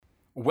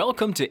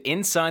Welcome to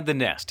Inside the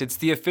Nest. It's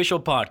the official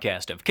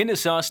podcast of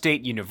Kennesaw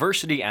State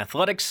University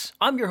Athletics.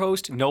 I'm your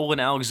host, Nolan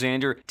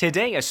Alexander.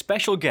 Today, a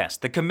special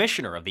guest, the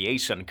commissioner of the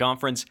ASUN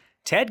Conference,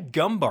 Ted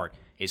Gumbart,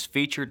 is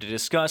featured to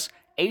discuss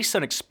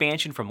ASUN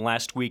expansion from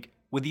last week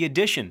with the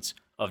additions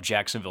of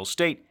Jacksonville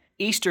State,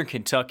 Eastern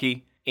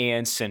Kentucky,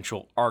 and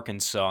Central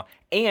Arkansas,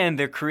 and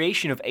their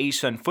creation of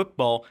ASUN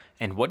football,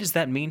 and what does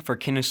that mean for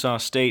Kennesaw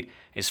State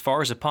as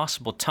far as a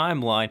possible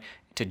timeline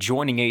to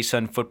joining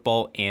ASUN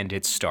football and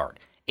its start.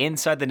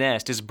 Inside the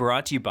Nest is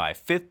brought to you by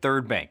Fifth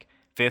Third Bank.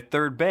 Fifth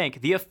Third Bank,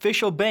 the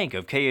official bank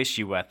of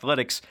KSU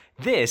Athletics.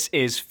 This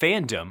is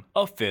Fandom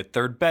of Fifth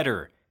Third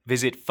Better.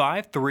 Visit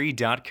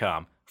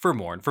 53.com for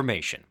more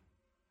information.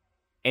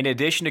 In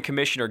addition to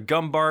Commissioner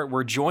Gumbart,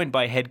 we're joined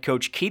by head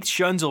coach Keith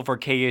Schunzel for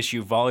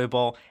KSU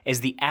Volleyball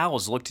as the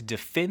Owls look to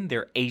defend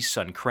their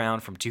ASUN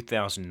crown from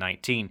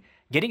 2019,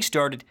 getting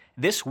started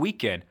this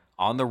weekend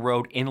on the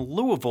road in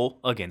Louisville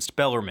against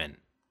Bellarmine.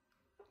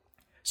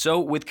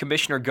 So with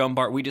Commissioner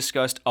Gumbart, we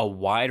discussed a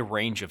wide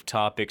range of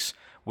topics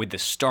with the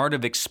start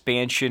of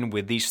expansion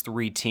with these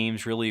three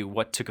teams, really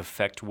what took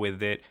effect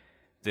with it.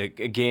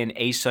 Again,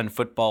 ASUN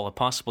football, a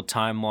possible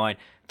timeline,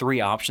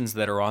 three options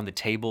that are on the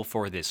table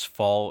for this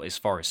fall as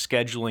far as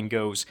scheduling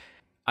goes.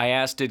 I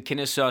asked, did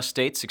Kennesaw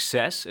State's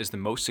success as the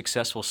most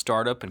successful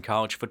startup in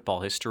college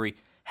football history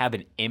have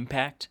an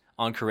impact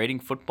on creating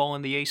football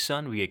in the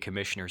ASUN? We get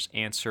Commissioner's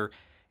answer.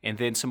 And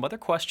then some other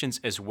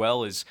questions as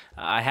well as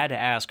I had to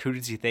ask, who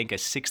does he think a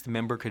sixth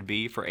member could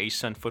be for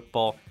ASUN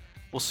football?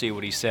 We'll see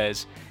what he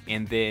says.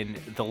 And then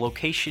the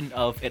location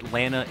of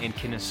Atlanta and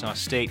Kennesaw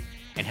State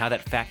and how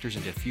that factors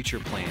into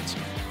future plans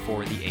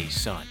for the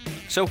ASUN.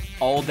 So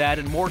all that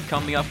and more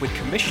coming up with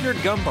Commissioner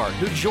Gumbart,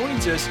 who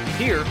joins us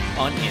here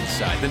on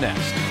Inside the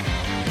Nest.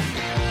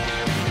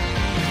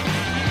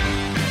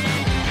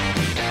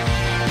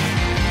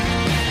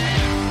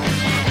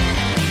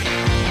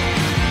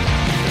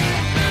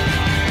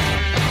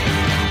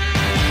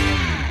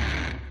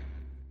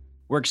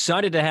 We're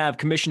excited to have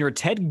Commissioner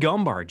Ted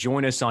Gumbart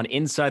join us on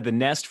Inside the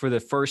Nest for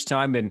the first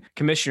time. And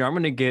Commissioner, I'm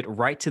going to get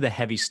right to the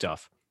heavy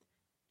stuff.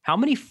 How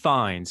many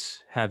fines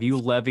have you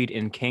levied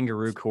in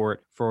kangaroo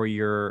court for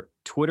your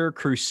Twitter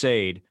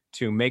crusade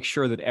to make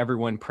sure that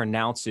everyone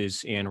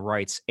pronounces and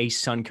writes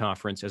ASUN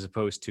Conference as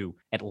opposed to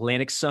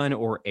Atlantic Sun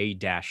or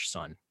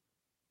A-Sun?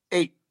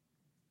 8.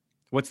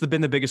 What's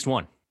been the biggest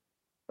one?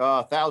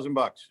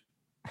 $1,000.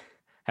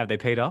 Have they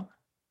paid up?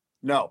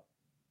 No.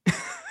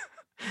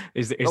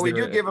 We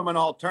do give them an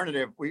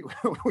alternative. We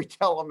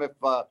tell them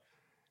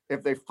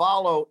if they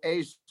follow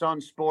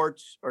ASUN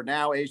Sports or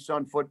now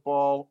ASUN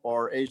Football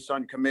or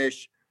ASUN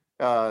Commish,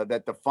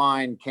 that the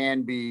fine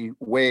can be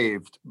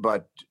waived.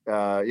 But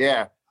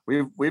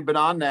we've been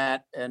on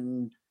that,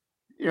 and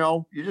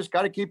you just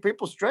got to keep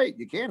people straight.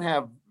 You can't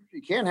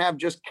have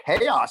just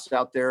chaos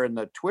out there in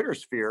the Twitter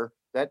sphere.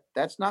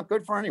 That's not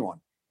good for anyone.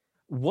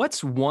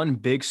 What's one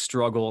big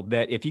struggle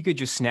that if you could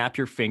just snap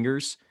your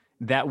fingers,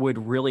 that would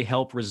really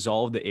help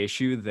resolve the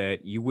issue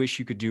that you wish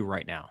you could do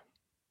right now?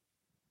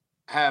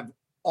 Have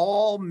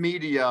all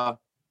media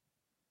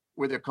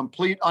with a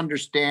complete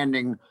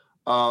understanding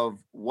of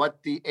what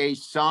the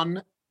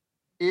ASUN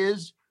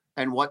is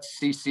and what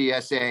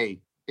CCSA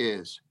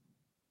is.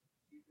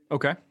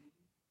 Okay.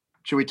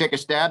 Should we take a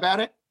stab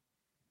at it?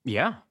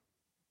 Yeah.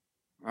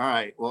 All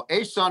right. Well,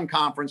 ASUN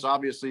Conference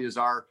obviously is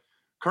our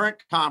current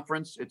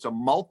conference. It's a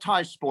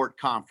multi-sport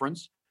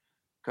conference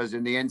because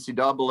in the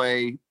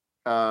NCAA,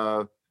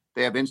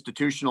 they have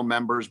institutional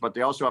members, but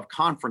they also have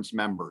conference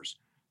members.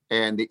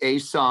 And the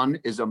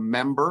ASUN is a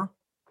member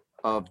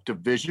of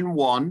Division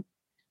I,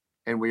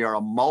 and we are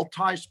a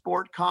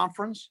multi-sport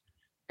conference,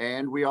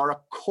 and we are a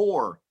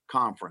core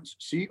conference,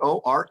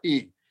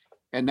 C-O-R-E.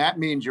 And that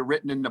means you're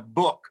written in the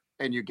book,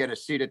 and you get a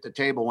seat at the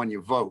table when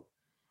you vote.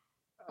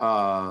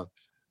 The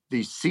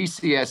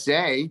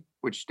CCSA,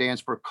 which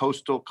stands for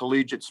Coastal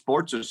Collegiate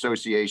Sports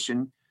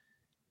Association,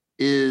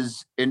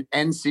 is an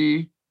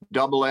NCAA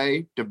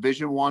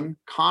Division I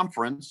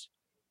conference,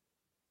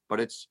 but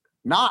it's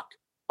not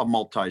a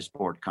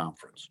multi-sport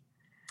conference.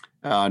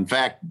 In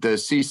fact, the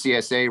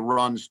CCSA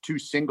runs 2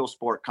 single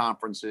sport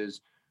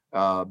conferences,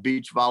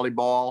 beach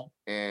volleyball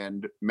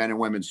and men and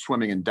women's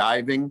swimming and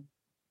diving.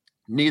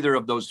 Neither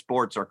of those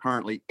sports are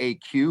currently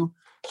AQ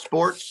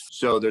sports.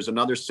 So there's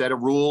another set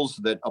of rules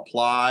that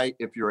apply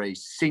if you're a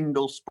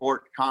single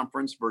sport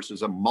conference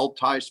versus a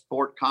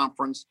multi-sport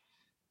conference.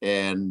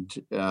 And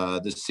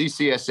the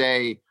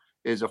CCSA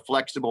is a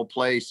flexible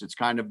place. It's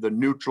kind of the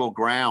neutral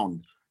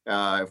ground.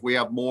 If we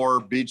have more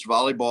beach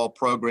volleyball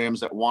programs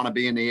that want to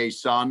be in the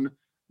ASUN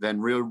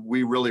than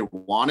we really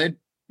wanted,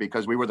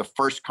 because we were the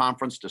first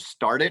conference to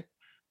start it.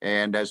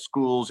 And as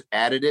schools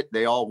added it,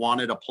 they all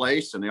wanted a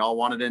place and they all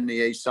wanted in the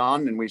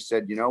ASUN. And we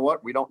said, you know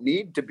what? We don't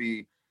need to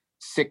be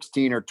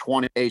 16 or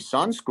 20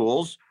 ASUN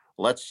schools.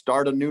 Let's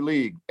start a new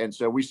league. And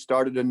so we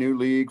started a new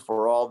league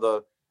for all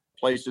the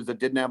places that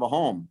didn't have a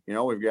home.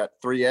 We've got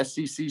 3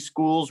 SEC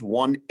schools,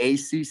 1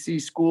 ACC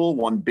school,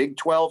 1 Big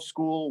 12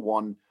 school,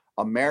 1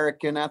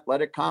 American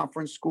Athletic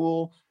Conference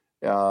school.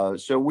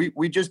 So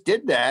we just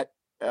did that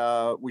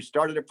we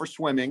started it for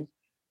swimming,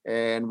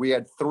 and we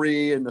had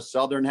 3, and the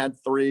Southern had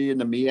 3,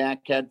 and the MEAC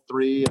had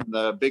 3, and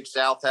the Big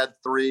South had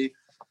 3.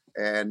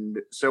 And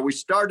so we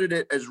started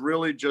it as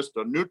really just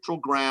a neutral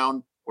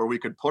ground where we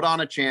could put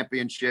on a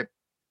championship,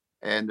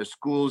 and the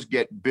schools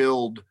get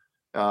billed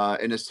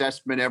an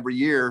assessment every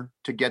year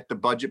to get the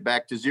budget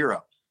back to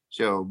zero.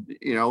 So,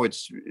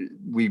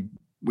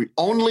 we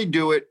only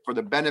do it for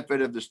the benefit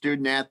of the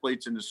student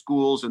athletes and the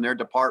schools and their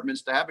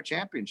departments to have a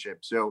championship.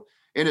 So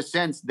in a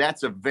sense,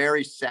 that's a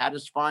very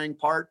satisfying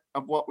part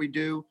of what we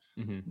do,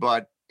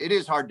 but it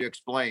is hard to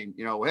explain,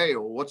 hey,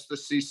 well, what's the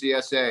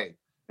CCSA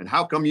and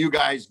how come you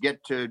guys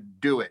get to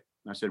do it?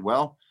 And I said,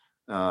 well,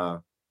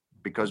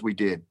 because we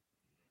did.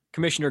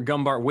 Commissioner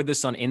Gumbart with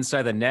us on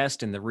Inside the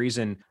Nest, and the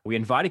reason we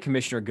invited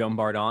Commissioner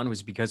Gumbart on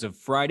was because of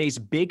Friday's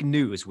big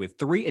news with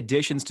 3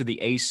 additions to the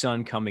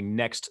ASUN coming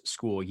next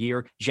school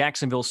year: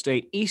 Jacksonville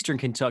State, Eastern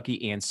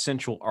Kentucky, and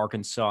Central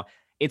Arkansas.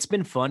 It's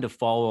been fun to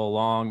follow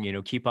along,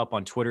 keep up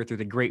on Twitter through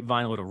the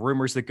grapevine, little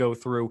rumors that go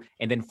through,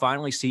 and then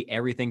finally see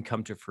everything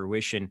come to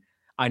fruition.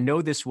 I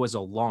know this was a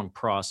long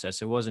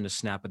process. It wasn't a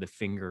snap of the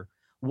finger.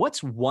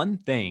 What's one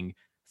thing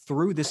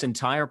through this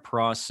entire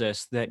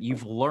process that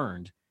you've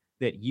learned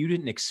that you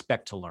didn't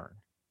expect to learn?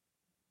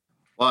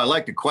 Well, I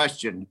like the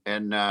question,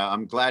 and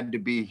I'm glad to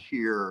be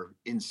here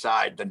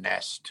inside the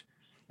nest.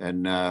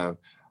 And I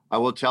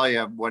will tell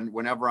you,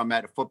 whenever I'm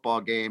at a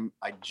football game,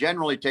 I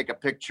generally take a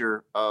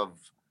picture of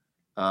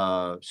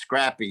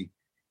Scrappy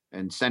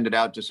and send it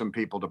out to some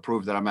people to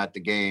prove that I'm at the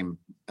game.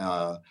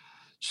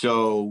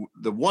 So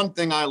the one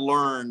thing I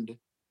learned,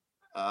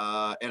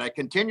 and I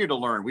continue to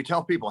learn, we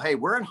tell people, hey,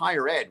 we're in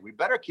higher ed. We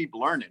better keep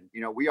learning.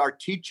 We are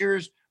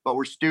teachers, but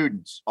we're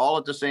students all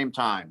at the same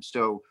time.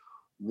 So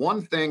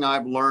one thing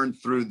I've learned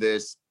through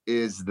this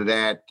is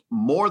that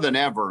more than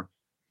ever,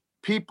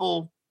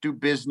 people do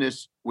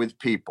business with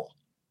people.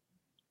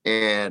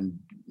 And,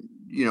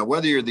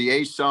 whether you're the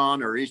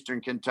ASUN or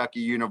Eastern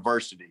Kentucky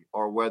University,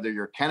 or whether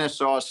you're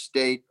Kennesaw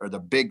State or the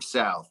Big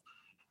South,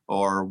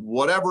 or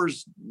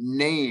whatever's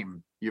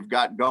name you've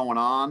got going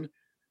on,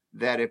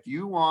 that if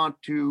you want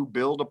to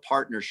build a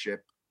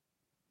partnership,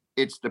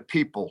 it's the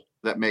people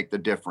that make the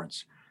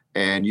difference.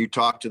 And you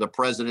talk to the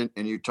president,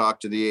 and you talk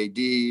to the AD,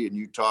 and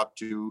you talk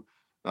to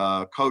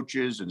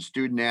coaches and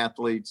student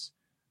athletes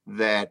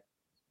that,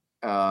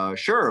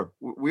 sure,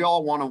 we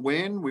all want to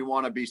win. We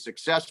want to be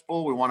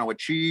successful. We want to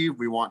achieve.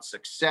 We want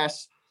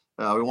success.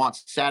 We want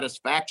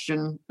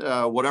satisfaction,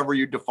 whatever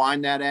you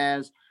define that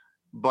as.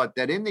 But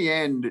that in the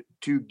end,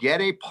 to get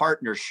a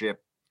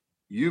partnership,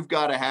 you've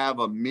got to have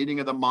a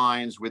meeting of the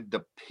minds with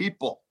the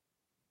people.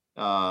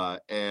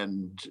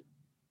 And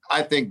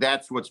I think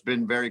that's what's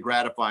been very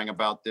gratifying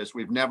about this.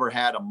 We've never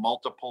had a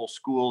multiple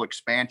school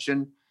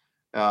expansion.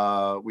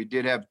 We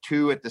did have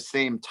 2 at the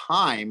same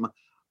time,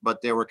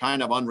 but they were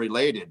kind of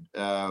unrelated.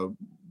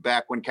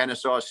 Back when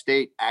Kennesaw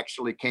State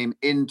actually came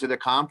into the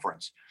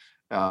conference,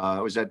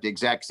 it was at the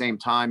exact same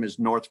time as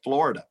North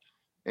Florida.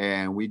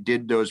 And we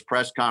did those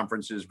press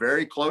conferences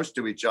very close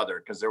to each other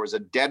because there was a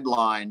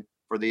deadline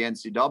for the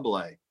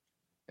NCAA.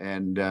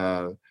 And,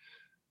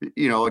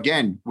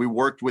 again, we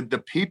worked with the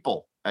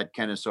people at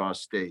Kennesaw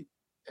State.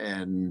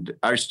 And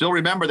I still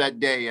remember that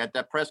day at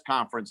that press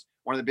conference.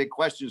 One of the big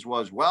questions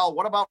was, well,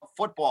 what about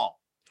football?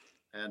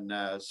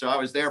 And so I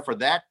was there for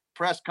that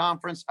press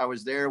conference. I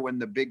was there when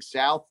the Big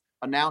South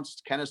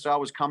announced Kennesaw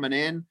was coming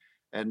in,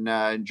 and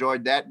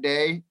enjoyed that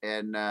day.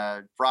 And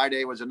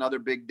Friday was another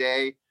big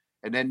day.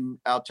 And then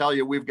I'll tell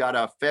you, we've got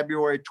a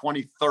February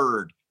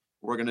 23rd.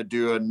 We're going to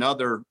do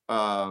another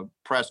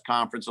press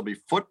conference. It'll be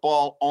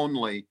football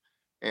only.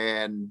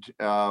 And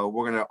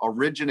we're going to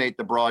originate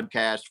the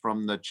broadcast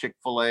from the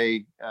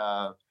Chick-fil-A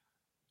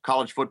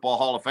College Football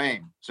Hall of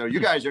Fame. So you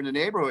guys are in the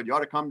neighborhood. You ought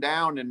to come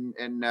down,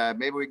 and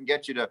maybe we can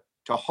get you to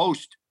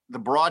host the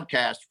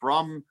broadcast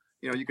from,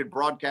 you could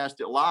broadcast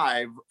it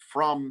live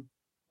from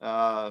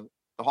the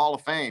Hall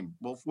of Fame.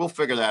 We'll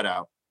figure that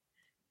out.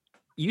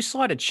 You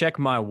slide a check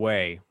my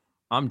way,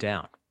 I'm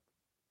down.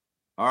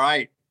 All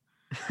right.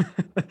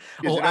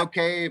 Is it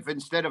okay if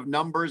instead of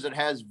numbers it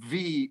has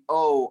VOID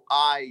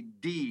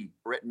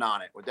written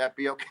on it? Would that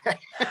be okay?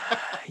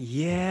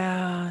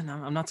 Yeah,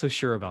 no, I'm not so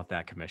sure about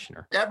that,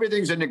 Commissioner.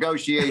 Everything's a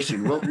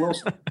negotiation.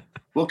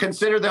 We'll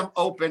consider them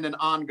open and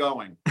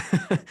ongoing.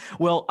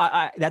 Well,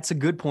 that's a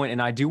good point,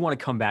 and I do want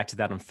to come back to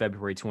that on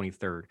February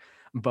 23rd.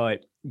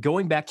 But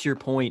going back to your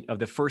point of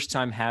the first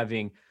time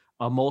having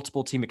a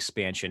multiple team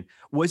expansion,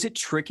 was it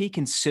tricky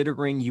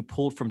considering you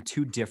pulled from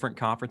 2 different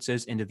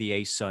conferences into the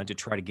ASUN to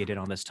try to get it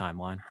on this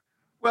timeline?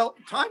 Well,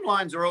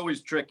 timelines are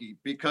always tricky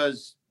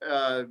because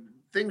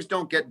things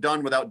don't get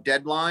done without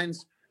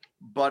deadlines.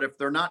 But if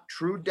they're not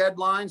true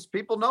deadlines,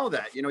 people know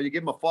that. You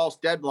give them a false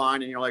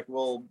deadline and you're like,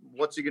 well,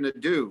 what's he going to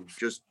do?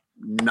 Just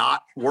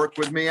not work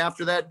with me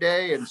after that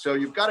day? And so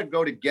you've got to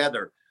go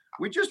together.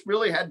 We just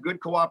really had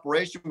good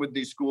cooperation with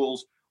these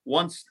schools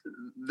once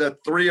the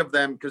 3 of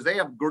them, because they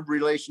have good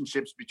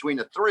relationships between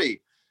the 3.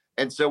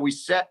 And so we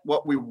set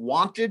what we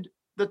wanted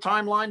the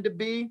timeline to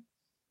be.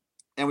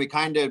 And we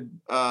kind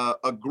of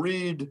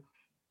agreed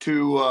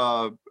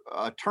to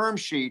a term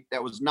sheet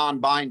that was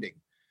non-binding.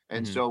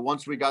 And Mhm. so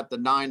once we got the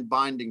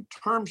non-binding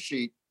term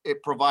sheet,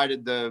 it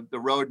provided the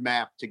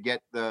roadmap to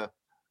get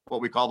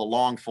what we call the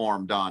long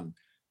form done.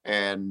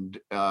 And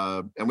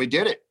we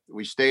did it.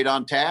 We stayed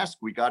on task.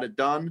 We got it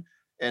done.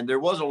 And there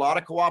was a lot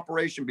of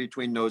cooperation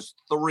between those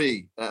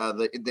three.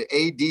 The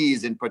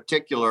ADs in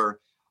particular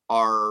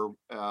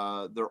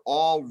they're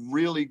all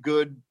really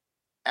good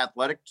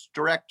athletics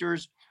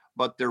directors,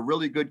 but they're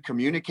really good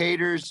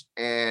communicators.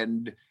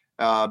 And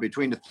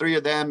between the three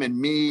of them and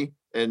me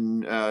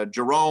and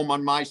Jerome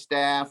on my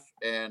staff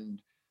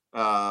and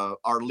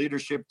our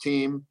leadership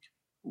team,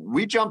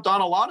 we jumped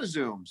on a lot of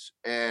Zooms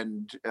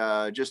and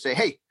just say,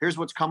 hey, here's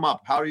what's come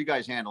up. How are you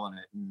guys handling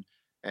it?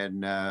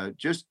 And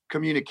just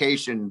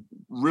communication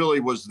really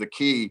was the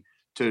key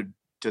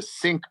to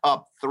sync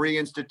up three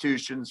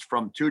institutions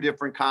from two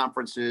different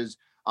conferences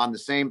on the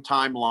same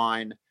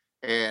timeline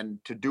and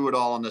to do it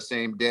all on the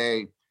same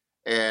day.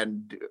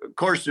 And of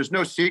course, there's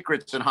no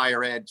secrets in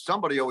higher ed.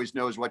 Somebody always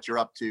knows what you're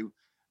up to.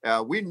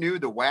 We knew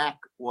the WAC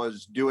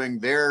was doing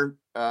their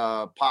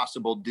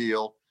possible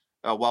deal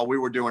while we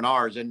were doing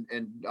ours. And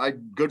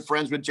I'm good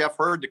friends with Jeff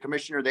Hurd, the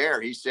commissioner there.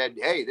 He said,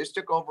 hey, this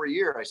took over a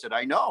year. I said,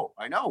 I know.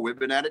 We've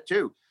been at it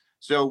too.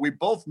 So we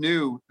both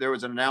knew there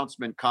was an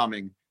announcement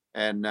coming.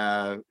 And,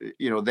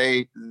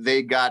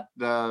 they got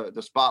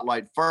the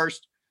spotlight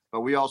first,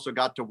 but we also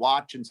got to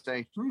watch and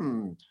say,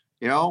 we're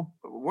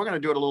going to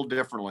do it a little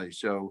differently.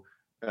 So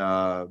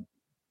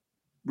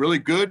really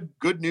good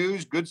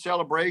news, good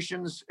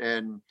celebrations.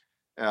 And,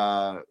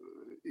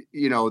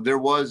 there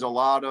was a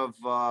lot of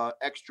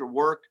extra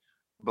work,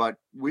 but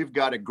we've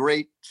got a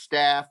great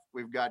staff.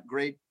 We've got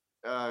great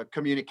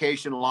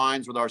communication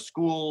lines with our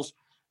schools.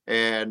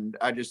 And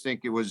I just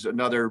think it was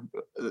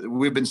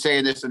we've been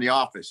saying this in the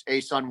office,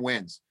 ASUN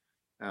wins.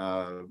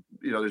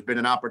 There's been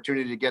an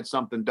opportunity to get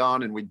something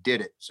done and we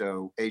did it.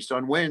 So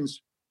ASUN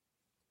wins.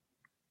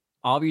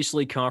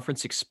 Obviously,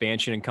 conference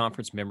expansion and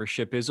conference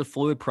membership is a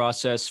fluid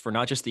process for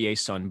not just the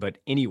ASUN, but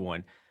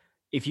anyone.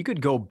 If you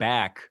could go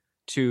back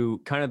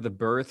to kind of the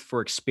birth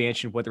for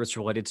expansion, whether it's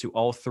related to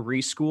all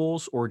three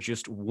schools or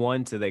just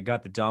one that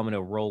got the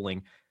domino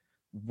rolling,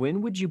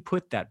 when would you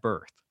put that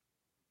birth?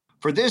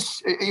 For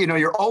this,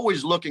 you're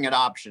always looking at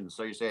options.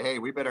 So you say, hey,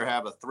 we better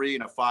have a 3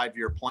 and a 5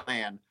 year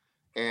plan.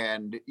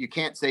 And you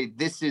can't say,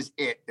 this is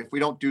it. If we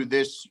don't do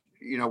this,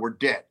 we're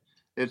dead.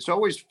 It's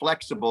always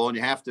flexible and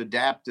you have to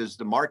adapt as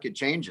the market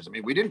changes. I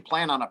mean, we didn't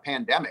plan on a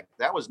pandemic.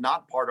 That was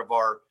not part of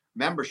our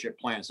membership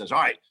plan. It says,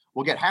 all right,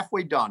 we'll get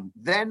halfway done.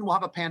 Then we'll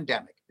have a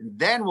pandemic. And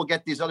then we'll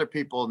get these other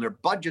people and their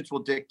budgets will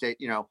dictate,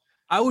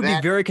 I would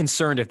be very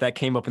concerned if that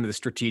came up into the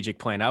strategic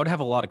plan. I would have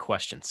a lot of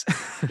questions.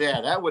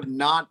 Yeah, that would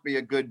not be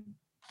a good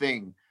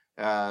thing.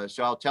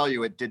 So I'll tell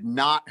you, it did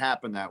not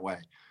happen that way.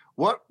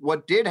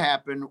 What did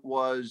happen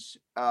was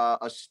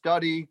a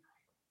study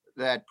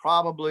that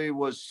probably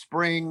was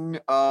spring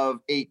of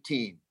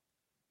 18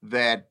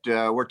 that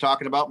we're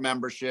talking about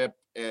membership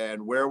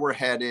and where we're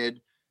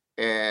headed.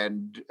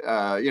 And,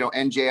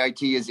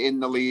 NJIT is in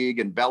the league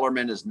and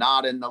Bellarmine is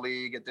not in the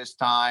league at this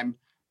time.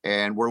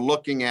 And we're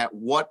looking at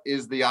what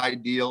is the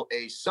ideal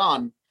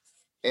ASUN.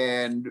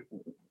 And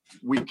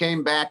we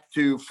came back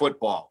to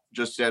football,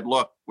 just said,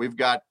 look, we've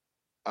got,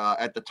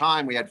 at the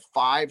time we had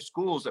 5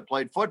 schools that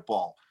played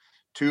football.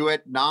 2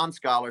 at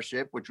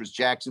non-scholarship, which was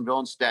Jacksonville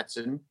and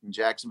Stetson. And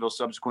Jacksonville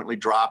subsequently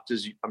dropped,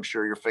 as I'm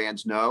sure your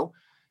fans know.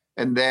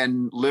 And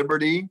then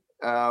Liberty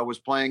was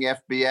playing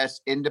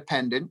FBS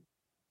independent.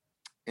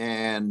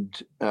 And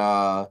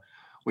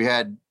we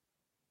had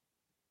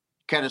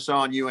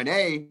Kennesaw and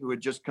UNA, who had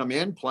just come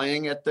in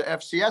playing at the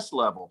FCS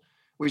level.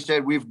 We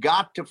said, we've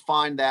got to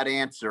find that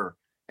answer.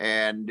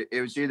 And it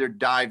was either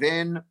dive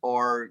in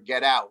or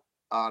get out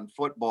on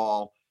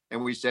football.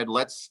 And we said,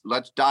 let's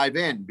dive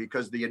in,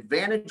 because the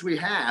advantage we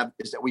have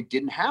is that we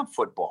didn't have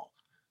football.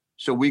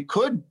 So we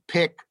could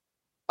pick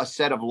a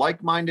set of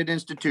like-minded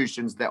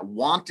institutions that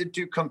wanted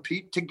to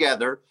compete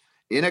together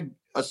in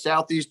a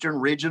Southeastern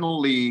regional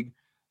league.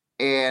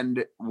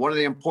 And one of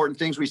the important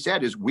things we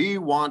said is we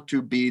want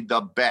to be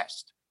the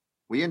best.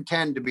 We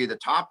intend to be the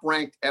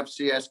top-ranked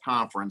FCS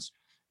conference.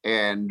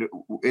 And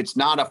it's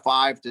not a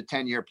 5 to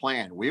 10 year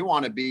plan. We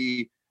want to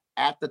be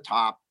at the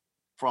top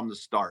from the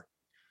start.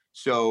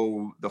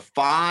 So the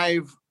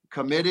 5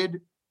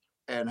 committed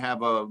and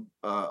have a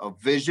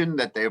vision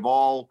that they've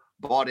all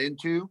bought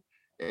into.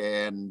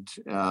 And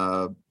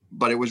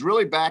but it was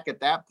really back at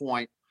that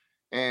point,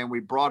 and we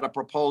brought a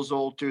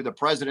proposal to the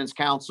President's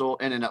Council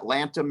in an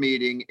Atlanta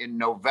meeting in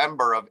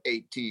November of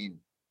 18.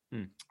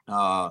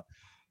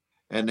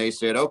 And they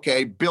said,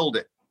 okay, build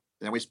it.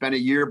 And we spent a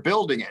year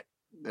building it.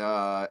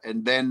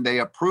 And then they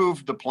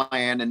approved the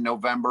plan in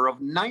November of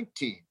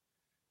 19.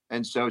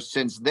 And so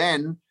since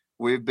then,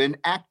 we've been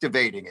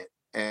activating it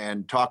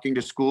and talking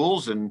to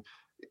schools and,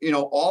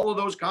 all of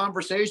those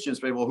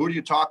conversations. Well, who do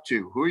you talk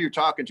to? Who are you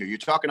talking to? You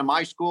talking to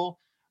my school?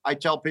 I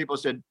tell people, I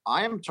said,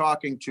 I am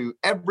talking to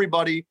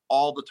everybody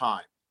all the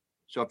time.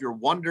 So if you're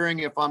wondering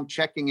if I'm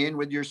checking in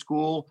with your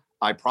school,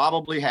 I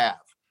probably have.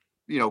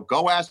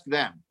 Go ask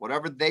them.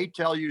 Whatever they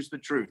tell you is the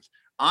truth.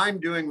 I'm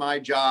doing my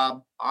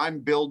job, I'm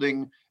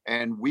building,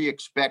 and we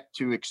expect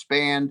to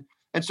expand.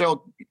 And so,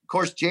 of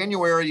course,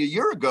 January a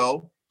year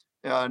ago,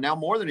 now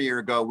more than a year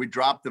ago, we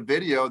dropped the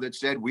video that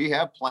said we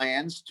have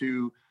plans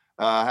to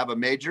have a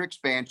major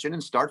expansion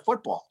and start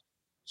football.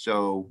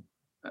 So,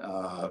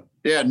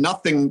 yeah,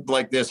 nothing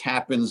like this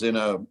happens in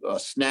a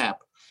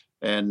snap.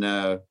 And,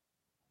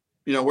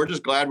 we're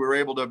just glad we were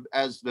able to,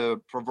 as the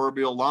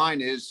proverbial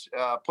line is,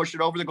 push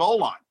it over the goal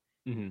line.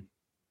 Mm-hmm.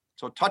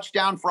 So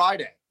touchdown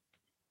Friday.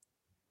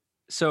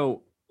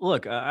 So,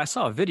 look, I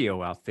saw a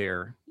video out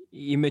there.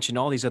 You mentioned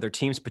all these other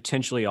teams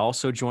potentially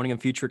also joining in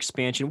future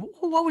expansion.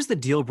 What was the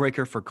deal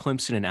breaker for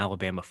Clemson and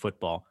Alabama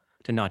football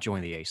to not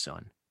join the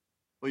ASUN?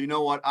 Well, you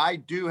know what? I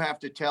do have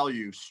to tell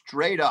you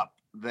straight up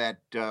that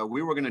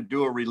we were going to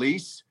do a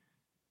release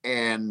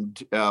and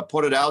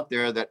put it out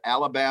there that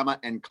Alabama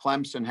and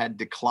Clemson had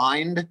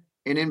declined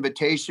an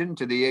invitation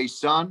to the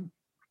ASUN.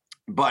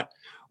 But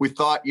we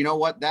thought, you know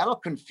what? That'll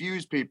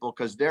confuse people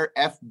because they're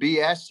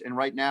FBS and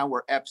right now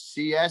we're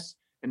FCS.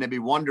 And they'd be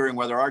wondering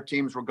whether our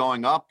teams were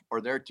going up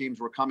or their teams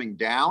were coming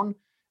down.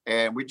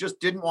 And we just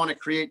didn't want to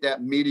create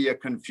that media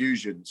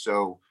confusion.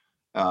 So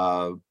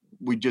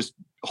we just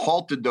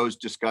halted those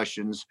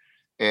discussions.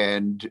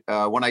 And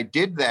when I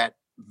did that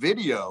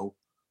video,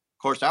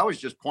 of course, I was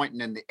just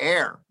pointing in the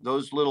air.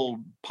 Those little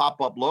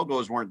pop-up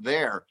logos weren't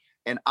there.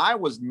 And I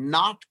was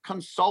not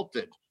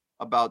consulted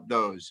about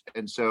those.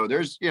 And so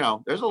there's a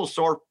little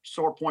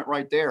sore point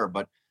right there.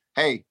 But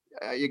hey,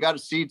 you got to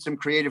cede some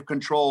creative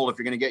control if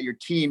you're going to get your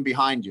team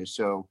behind you.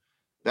 So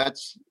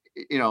that's,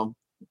 I'm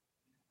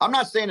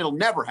not saying it'll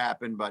never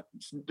happen, but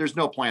there's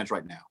no plans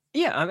right now.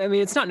 Yeah, I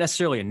mean, it's not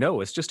necessarily a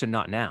no. It's just a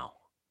not now.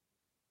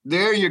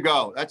 There you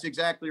go. That's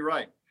exactly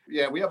right.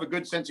 Yeah, we have a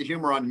good sense of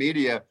humor on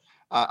media.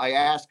 I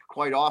ask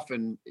quite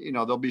often,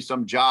 there'll be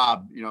some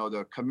job,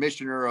 the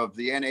commissioner of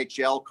the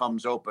NHL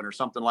comes open or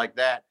something like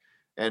that.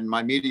 And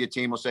my media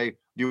team will say,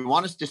 do you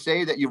want us to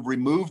say that you've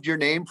removed your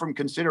name from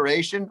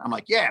consideration? I'm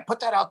like, yeah, put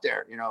that out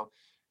there.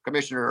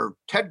 Commissioner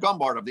Ted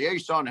Gumbart of the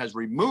ASUN has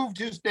removed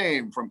his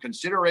name from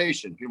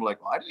consideration. People are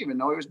like, well, I didn't even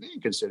know he was being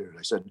considered.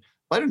 I said,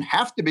 well, I didn't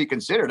have to be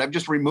considered. I've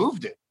just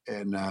removed it.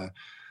 And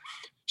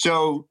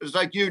so it's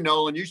like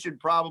Nolan, you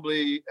should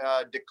probably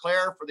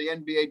declare for the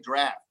NBA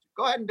draft.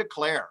 Go ahead and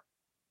declare,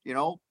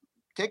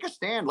 take a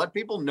stand. Let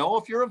people know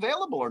if you're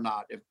available or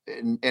not.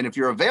 And if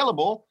you're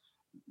available,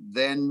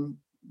 then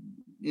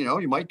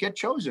you might get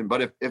chosen.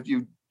 But if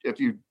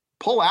you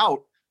pull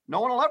out,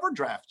 no one will ever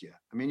draft you.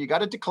 I mean, you got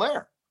to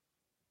declare.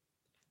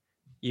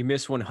 You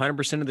miss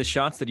 100% of the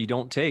shots that you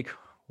don't take.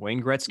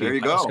 Wayne Gretzky. There you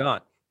go.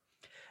 Scott.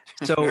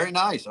 So very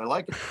nice. I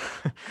like it.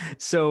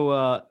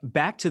 So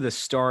back to the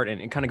start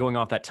and kind of going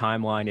off that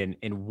timeline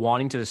and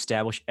wanting to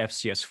establish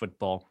FCS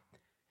football.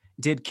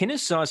 Did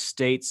Kennesaw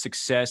State's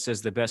success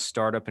as the best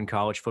startup in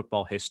college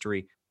football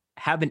history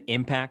have an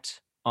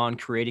impact on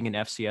creating an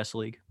FCS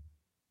league?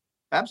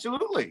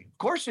 Absolutely. Of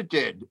course it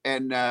did.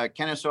 And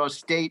Kennesaw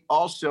State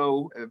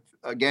also,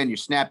 again, you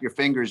snap your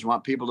fingers, you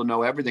want people to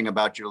know everything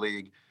about your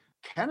league.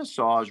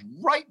 Kennesaw is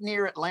right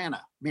near Atlanta.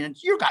 I mean,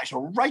 you guys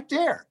are right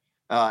there.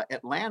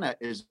 Atlanta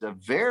is a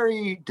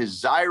very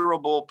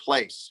desirable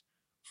place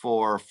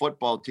for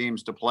football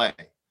teams to play.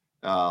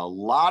 A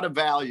lot of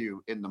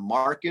value in the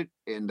market,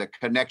 in the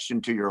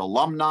connection to your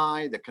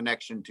alumni, the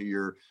connection to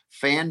your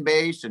fan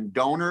base and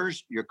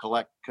donors, your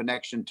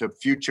connection to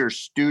future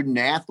student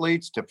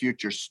athletes, to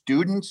future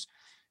students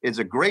is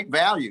a great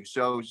value.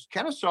 So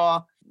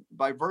Kennesaw,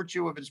 by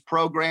virtue of its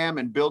program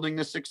and building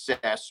the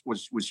success,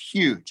 was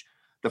huge.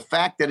 The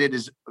fact that it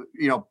is,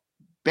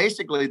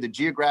 basically the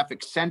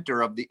geographic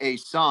center of the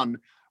ASUN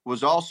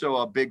was also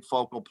a big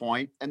focal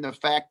point. And the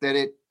fact that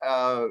it,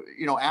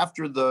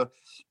 after the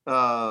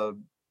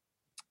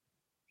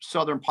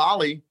Southern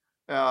Poly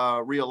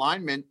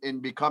realignment in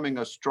becoming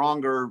a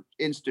stronger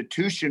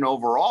institution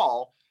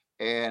overall,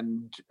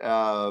 and,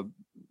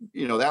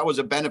 that was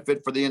a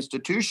benefit for the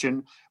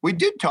institution. We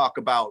did talk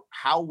about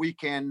how we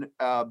can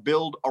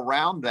build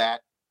around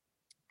that.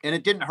 And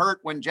it didn't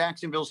hurt when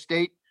Jacksonville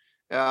State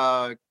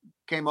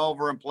came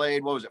over and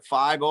played,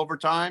 5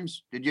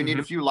 overtimes? Did you need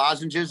a few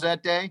lozenges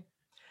that day?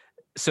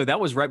 So that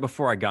was right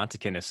before I got to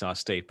Kennesaw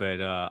State,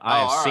 but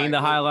I have seen the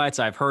highlights.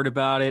 I've heard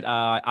about it.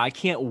 I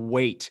can't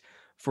wait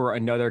for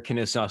another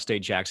Kennesaw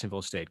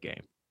State-Jacksonville State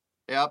game.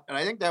 Yep, and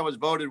I think that was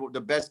voted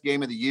the best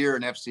game of the year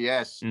in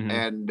FCS.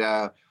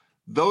 And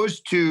those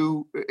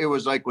two, it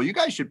was like, well, you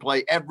guys should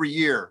play every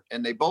year.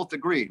 And they both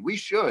agreed, we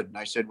should. And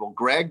I said, well,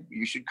 Greg,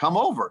 you should come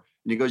over.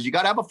 And he goes, you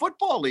got to have a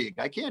football league.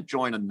 I can't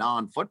join a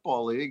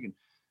non-football league. And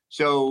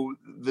so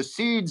the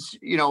seeds,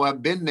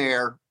 have been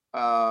there,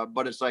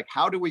 but it's like,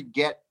 how do we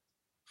get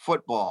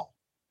football?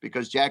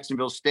 Because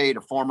Jacksonville State,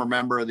 a former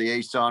member of the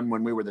ASUN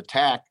when we were the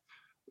TAC,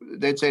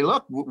 they'd say,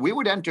 look, we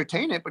would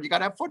entertain it, but you got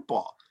to have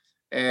football.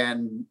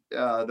 And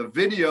the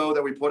video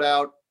that we put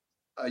out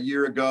a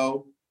year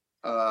ago,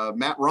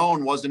 Matt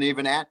Rohn wasn't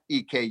even at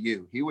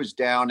EKU. He was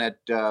down at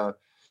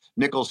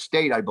Nicholls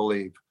State, I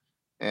believe.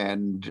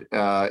 And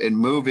in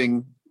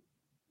moving,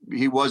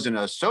 he was an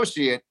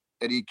associate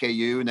at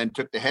EKU and then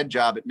took the head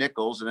job at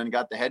Nichols and then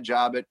got the head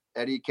job at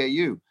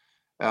EKU.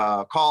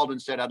 Called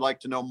and said, I'd like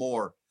to know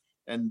more.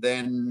 And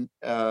then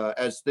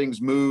as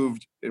things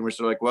moved, and we're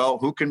sort of like, well,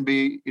 who can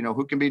be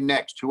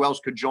next? Who else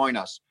could join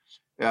us?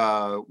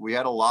 We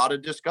had a lot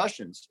of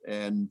discussions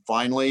and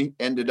finally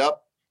ended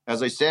up,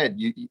 as I said,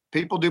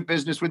 people do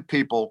business with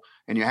people,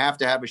 and you have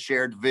to have a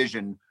shared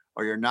vision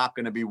or you're not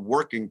going to be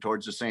working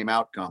towards the same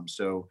outcome.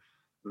 So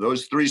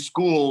those three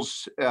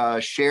schools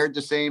shared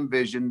the same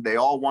vision. They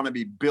all want to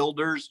be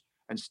builders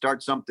and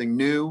start something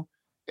new.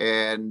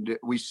 And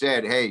we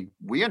said, hey,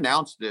 we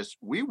announced this,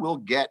 we will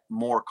get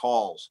more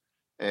calls.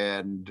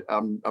 And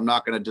I'm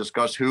not going to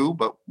discuss who,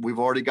 but we've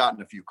already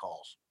gotten a few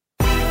calls.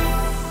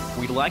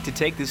 We'd like to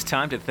take this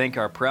time to thank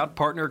our proud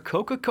partner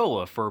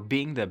Coca-Cola for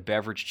being the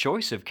beverage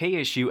choice of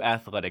KSU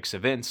athletics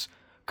events.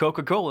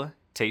 Coca-Cola,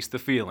 taste the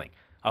feeling.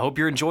 I hope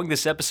you're enjoying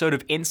this episode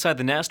of Inside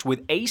the Nest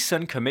with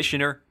ASUN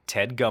Commissioner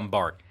Ted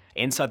Gumbart.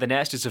 Inside the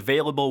Nest is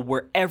available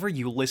wherever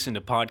you listen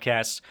to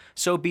podcasts,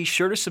 so be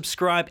sure to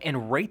subscribe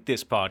and rate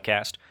this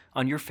podcast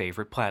on your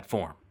favorite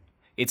platform.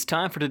 It's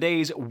time for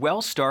today's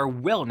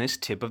WellStar Wellness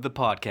Tip of the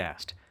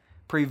podcast.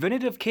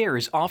 Preventative care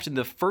is often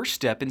the first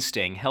step in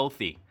staying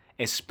healthy,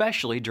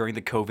 especially during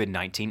the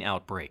COVID-19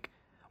 outbreak.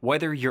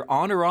 Whether you're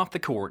on or off the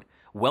court,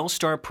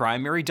 WellStar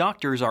primary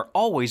doctors are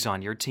always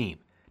on your team.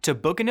 To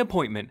book an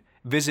appointment,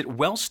 visit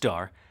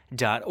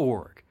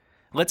wellstar.org.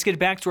 Let's get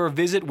back to our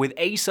visit with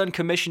ASUN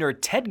Commissioner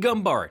Ted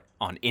Gumbart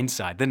on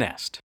Inside the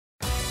Nest.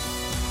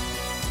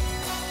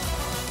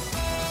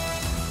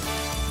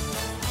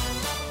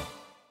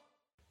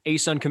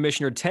 ASUN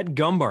Commissioner Ted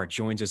Gumbart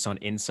joins us on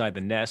Inside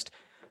the Nest.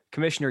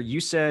 Commissioner, you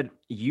said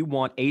you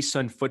want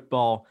ASUN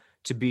football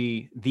to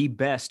be the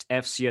best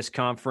FCS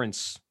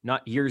conference,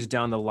 not years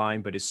down the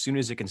line, but as soon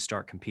as it can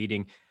start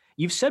competing.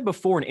 You've said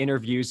before in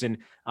interviews, and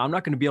I'm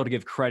not going to be able to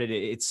give credit,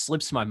 it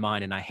slips my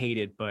mind and I hate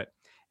it, but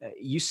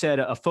you said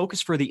a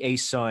focus for the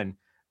ASUN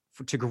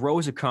to grow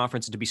as a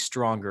conference and to be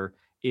stronger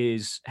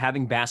is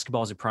having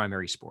basketball as a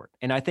primary sport.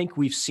 And I think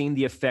we've seen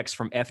the effects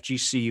from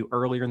FGCU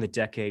earlier in the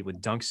decade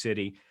with Dunk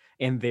City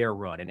and their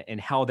run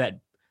and how that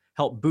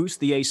helped boost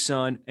the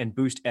ASUN and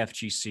boost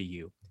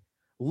FGCU.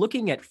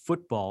 Looking at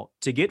football,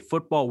 to get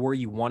football where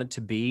you want it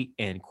to be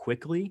and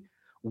quickly,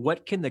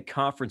 what can the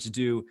conference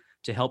do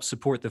to help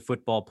support the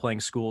football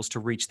playing schools to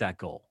reach that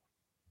goal?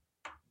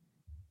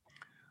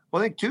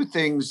 Well, I think two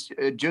things,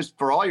 just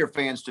for all your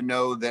fans to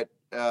know that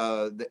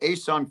the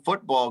ASUN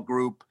football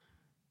group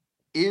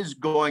is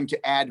going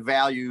to add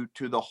value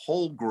to the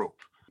whole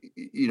group.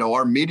 You know,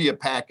 our media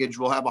package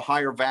will have a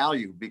higher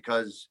value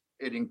because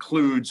it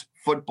includes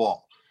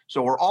football.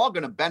 So we're all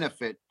going to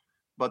benefit,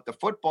 but the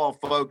football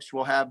folks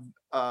will have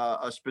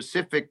a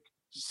specific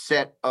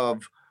set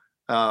of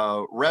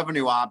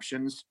revenue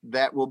options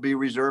that will be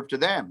reserved to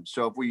them.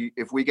 So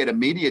if we get a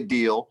media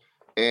deal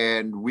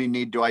and we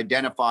need to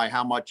identify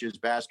how much is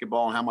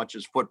basketball and how much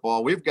is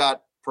football, we've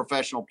got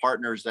professional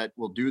partners that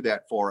will do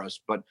that for us.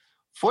 But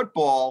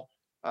football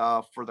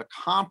for the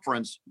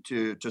conference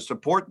to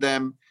support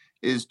them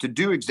is to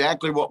do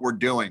exactly what we're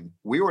doing.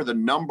 We were the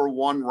number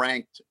one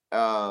ranked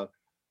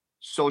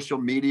social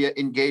media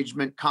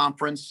engagement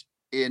conference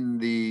in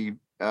the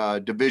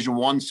Division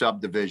I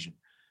subdivision.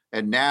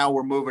 And now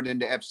we're moving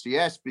into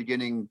FCS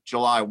beginning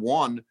July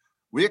 1.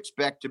 We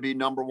expect to be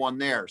number one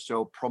there.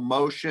 So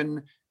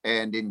promotion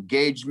and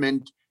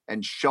engagement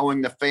and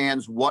showing the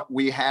fans what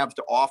we have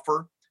to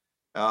offer.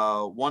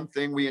 One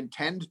thing we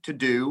intend to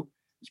do,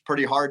 it's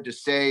pretty hard to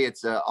say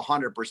it's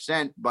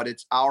 100%, but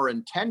it's our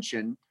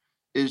intention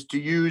is to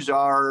use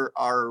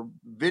our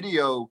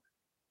video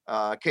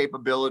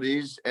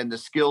capabilities and the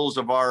skills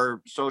of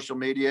our social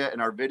media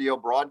and our video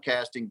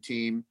broadcasting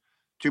team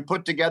to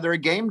put together a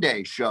game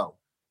day show.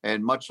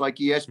 And much like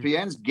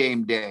ESPN's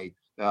game day,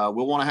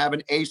 we'll want to have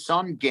an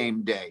ASUN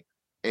game day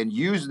and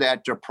use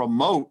that to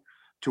promote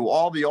to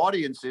all the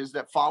audiences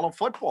that follow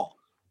football.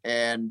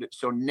 And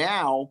so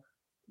now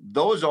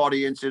those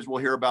audiences will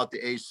hear about the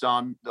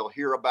ASUN. They'll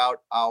hear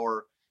about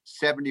our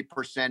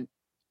 70%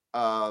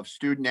 of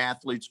student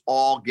athletes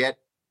all get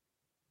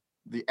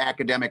the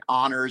academic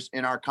honors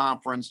in our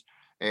conference,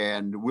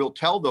 and we'll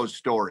tell those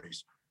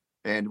stories.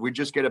 And we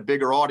just get a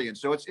bigger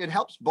audience. So it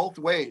helps both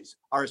ways.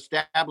 Our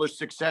established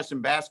success in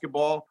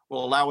basketball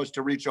will allow us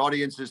to reach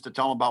audiences to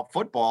tell them about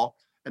football.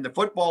 And the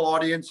football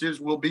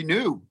audiences will be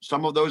new.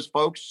 Some of those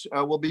folks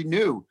will be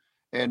new.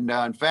 And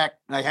in fact,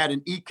 I had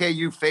an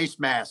EKU face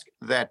mask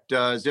that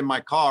is in my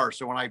car.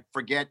 So when I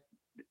forget,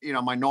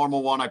 my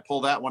normal one, I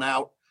pull that one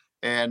out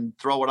and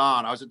throw it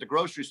on. I was at the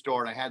grocery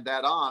store and I had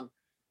that on.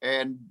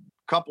 And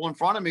couple in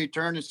front of me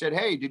turned and said,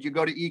 "Hey, did you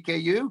go to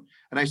EKU?"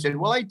 And I said,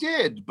 "Well, I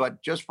did,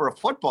 but just for a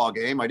football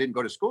game. I didn't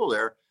go to school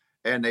there."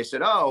 And they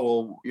said,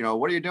 "Oh, well,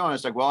 what are you doing?" I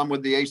was like, "Well, I'm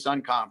with the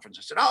ASUN conference."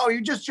 I said, "Oh, you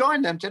just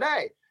joined them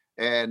today."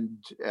 And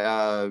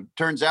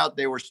turns out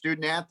they were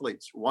student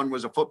athletes. One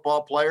was a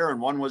football player and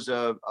one was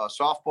a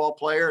softball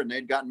player, and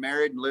they'd gotten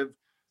married and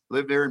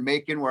lived there in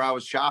Macon where I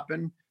was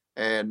shopping.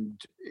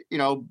 And,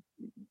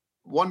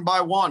 one by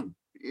one,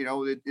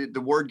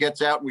 the word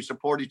gets out and we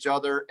support each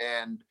other.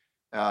 And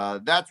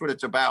That's what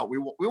it's about. We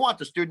want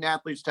the student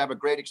athletes to have a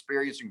great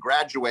experience and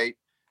graduate,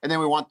 and then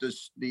we want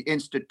the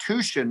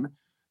institution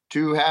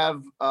to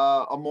have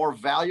a more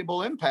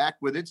valuable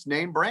impact with its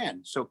name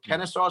brand. So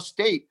Kennesaw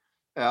State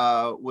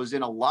was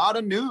in a lot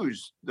of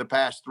news the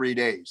past 3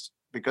 days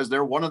because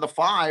they're one of the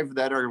 5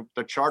 that are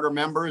the charter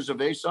members of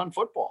ASUN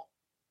football.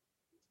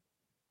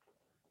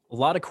 A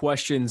lot of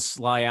questions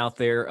lie out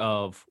there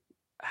of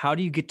how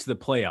do you get to the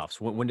playoffs?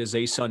 When does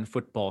ASUN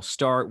football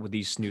start with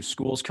these new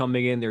schools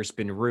coming in? There's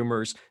been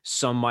rumors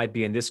some might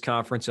be in this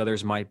conference,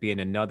 others might be in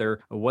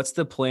another. What's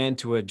the plan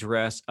to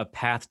address a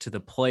path to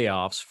the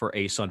playoffs for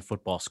ASUN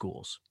football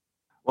schools?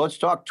 Well, let's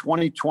talk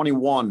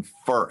 2021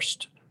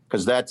 first,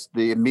 because that's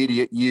the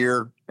immediate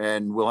year,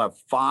 and we'll have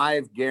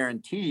 5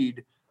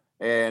 guaranteed.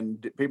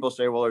 And people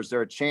say, well, is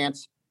there a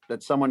chance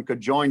that someone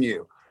could join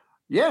you?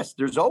 Yes,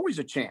 there's always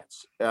a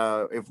chance.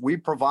 If we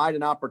provide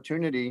an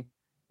opportunity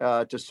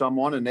to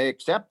someone and they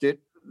accept it,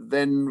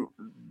 then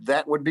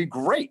that would be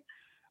great.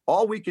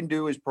 All we can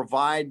do is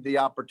provide the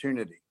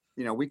opportunity.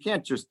 We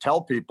can't just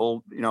tell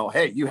people,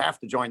 hey, you have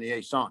to join the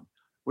ASUN.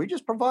 We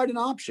just provide an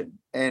option.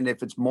 And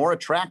if it's more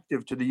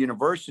attractive to the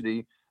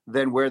university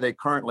than where they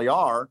currently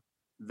are,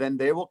 then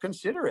they will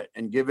consider it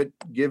and give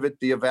it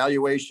the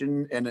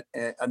evaluation and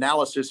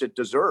analysis it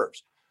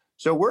deserves.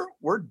 So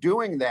we're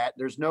doing that.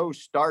 There's no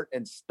start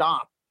and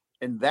stop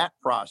in that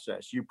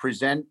process. You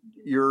present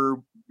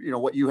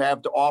what you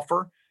have to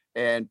offer,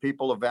 and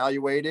people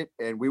evaluate it,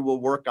 and we will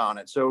work on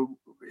it. So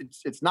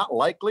it's not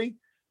likely,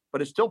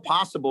 but it's still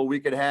possible we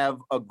could have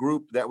a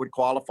group that would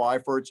qualify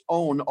for its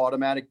own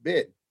automatic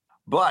bid.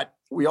 But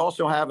we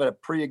also have a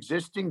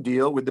pre-existing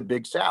deal with the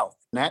Big South.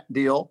 And that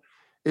deal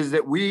is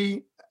that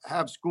we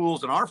have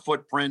schools in our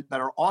footprint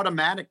that are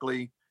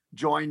automatically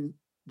join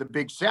the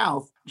Big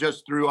South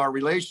just through our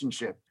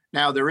relationship.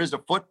 Now, there is a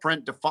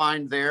footprint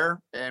defined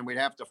there, and we'd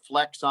have to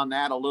flex on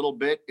that a little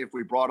bit if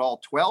we brought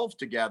all 12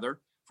 together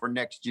for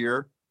next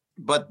year.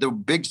 But the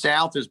Big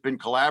South has been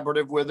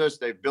collaborative with us.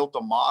 They've built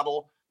a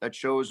model that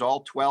shows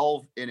all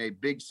 12 in a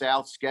Big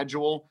South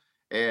schedule.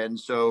 And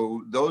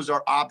so those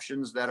are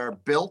options that are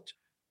built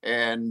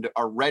and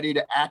are ready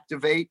to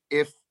activate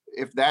if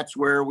that's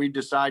where we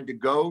decide to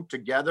go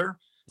together.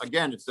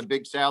 Again, it's the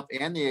Big South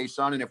and the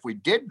ASUN. And if we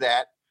did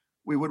that,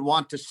 we would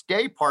want to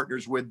stay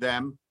partners with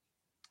them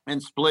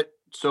and split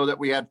so that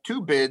we have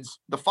 2 bids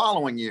the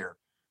following year,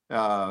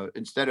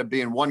 instead of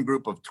being one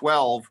group of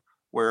 12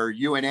 where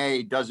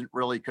UNA doesn't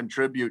really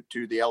contribute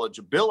to the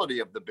eligibility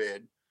of the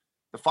bid.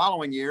 The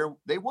following year,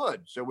 they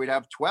would. So we'd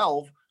have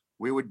 12.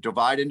 We would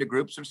divide into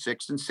groups of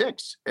 6 and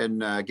 6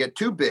 and get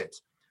 2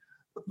 bids.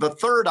 The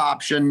third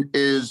option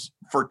is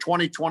for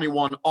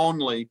 2021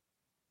 only.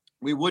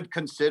 We would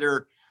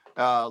consider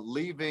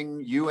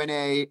leaving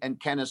UNA and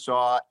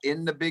Kennesaw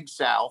in the Big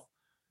South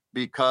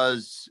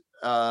because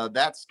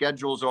that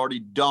schedule is already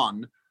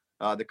done.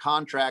 The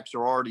contracts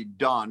are already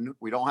done.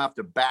 We don't have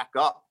to back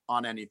up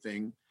on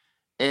anything.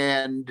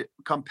 And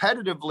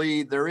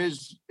competitively, there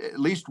is at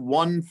least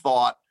one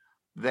thought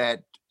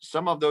that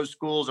some of those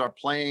schools are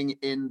playing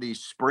in the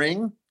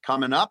spring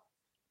coming up,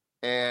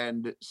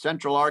 and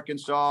Central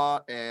Arkansas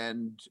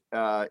and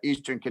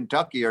Eastern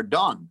Kentucky are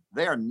done.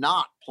 They are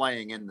not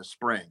playing in the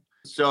spring.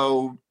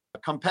 So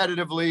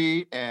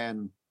competitively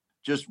and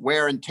just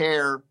wear and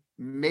tear,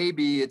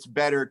 maybe it's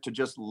better to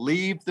just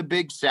leave the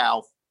Big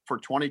South for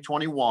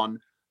 2021.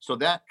 So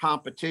that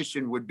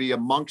competition would be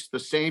amongst the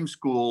same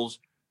schools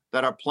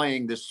that are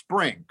playing this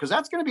spring, because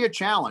that's going to be a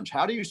challenge.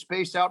 How do you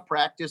space out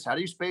practice? How do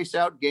you space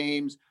out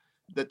games?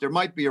 That there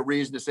might be a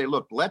reason to say,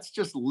 look, let's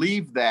just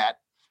leave that.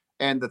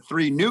 And the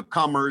 3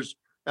 newcomers,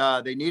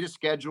 they need a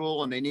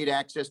schedule and they need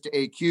access to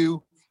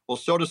AQ. Well,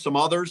 so do some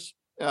others.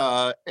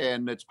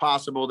 And it's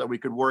possible that we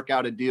could work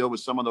out a deal with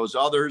some of those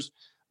others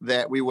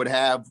that we would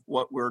have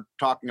what we're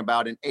talking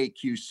about in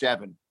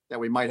AQ7, that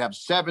we might have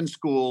 7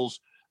 schools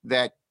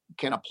that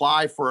can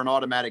apply for an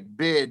automatic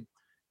bid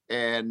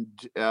and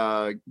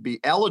be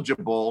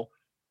eligible.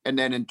 And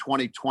then in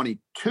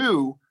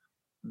 2022,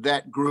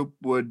 that group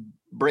would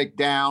break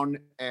down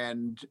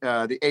and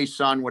the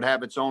ASUN would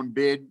have its own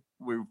bid.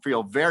 We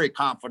feel very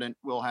confident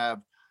we'll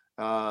have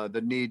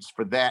the needs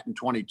for that in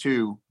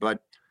 22. But,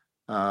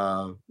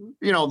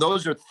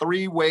 those are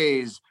 3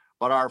 ways,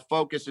 but our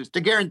focus is to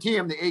guarantee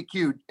them the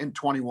AQ in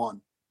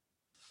 21.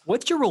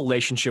 What's your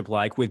relationship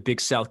like with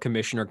Big South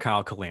Commissioner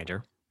Kyle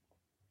Callander?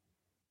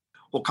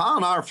 Well, Kyle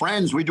and I are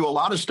friends. We do a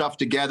lot of stuff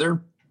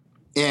together.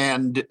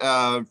 And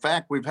in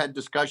fact, we've had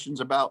discussions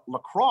about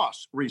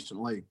lacrosse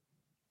recently,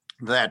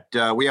 that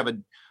we have a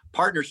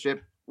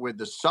partnership with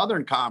the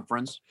Southern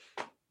Conference.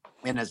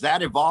 And as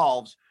that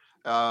evolves,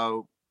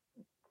 in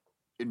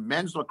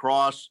men's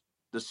lacrosse,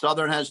 the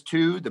Southern has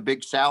 2, the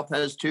Big South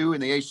has 2,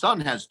 and the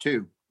ASUN has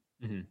 2.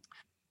 Mm-hmm.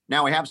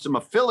 Now we have some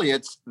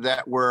affiliates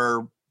that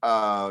we're,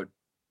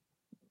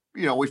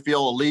 we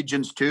feel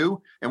allegiance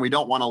to, and we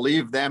don't want to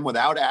leave them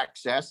without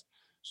access.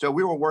 So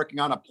we were working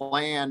on a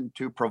plan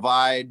to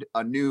provide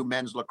a new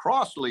men's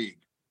lacrosse league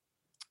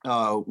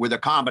with a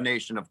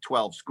combination of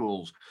 12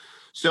 schools.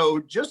 So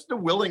just the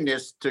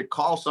willingness to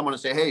call someone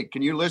and say, hey,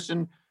 can you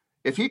listen?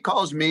 if he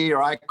calls me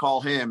or I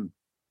call him,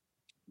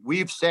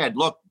 we've said,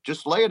 look,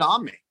 just lay it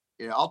on me.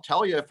 I'll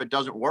tell you if it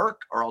doesn't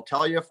work, or I'll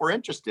tell you if we're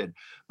interested.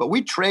 But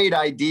we trade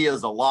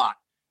ideas a lot.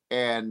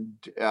 And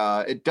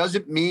it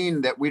doesn't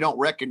mean that we don't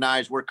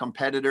recognize we're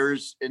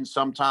competitors in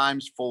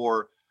sometimes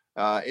for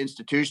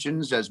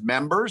institutions as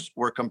members.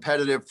 We're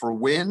competitive for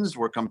wins.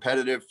 We're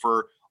competitive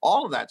for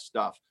all of that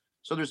stuff.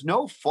 So there's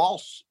no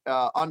false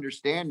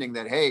understanding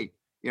that, hey,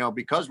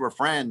 because we're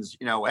friends,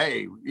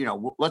 hey,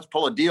 let's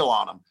pull a deal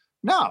on them.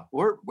 No,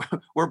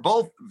 we're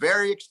both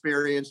very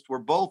experienced. We're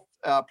both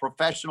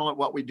professional at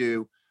what we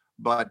do.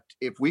 But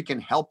if we can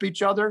help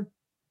each other,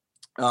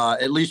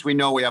 at least we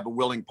know we have a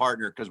willing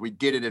partner, because we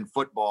did it in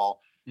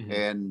football. Mm-hmm.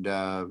 And,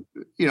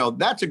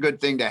 that's a good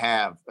thing to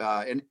have,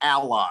 an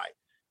ally,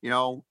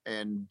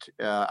 and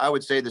I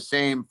would say the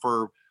same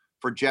for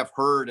Jeff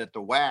Hurd at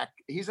the WAC.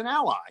 He's an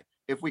ally.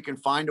 If we can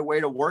find a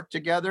way to work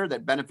together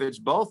that benefits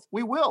both,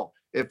 we will.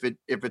 If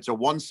it's a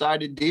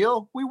one-sided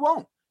deal, we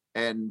won't.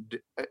 And,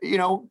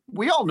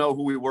 we all know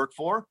who we work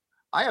for.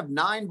 I have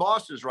 9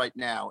 bosses right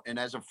now. And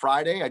as of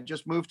Friday, I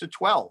just moved to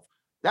 12.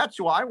 That's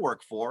who I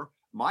work for.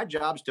 My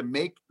job is to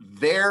make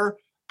their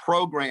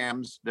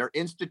programs, their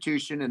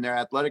institution and their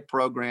athletic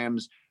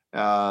programs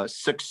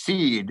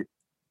succeed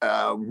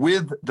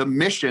with the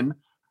mission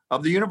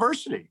of the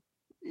university.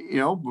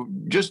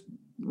 Just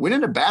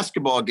winning a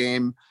basketball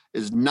game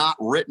is not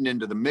written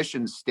into the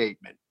mission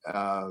statement.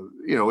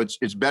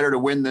 It's better to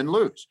win than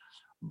lose.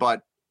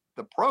 But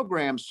the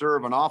programs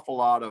serve an awful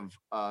lot of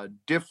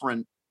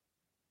different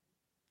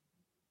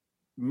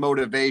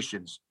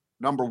motivations.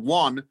 Number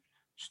one,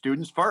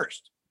 students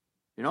first.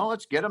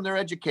 Let's get them their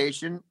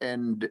education.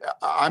 And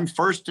I'm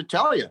first to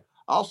tell you,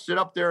 I'll sit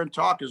up there and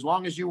talk as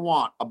long as you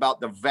want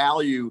about the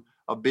value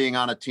of being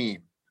on a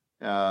team.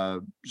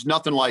 There's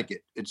nothing like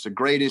it. It's the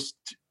greatest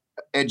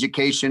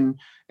education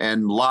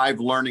and live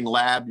learning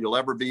lab you'll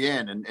ever be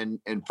in.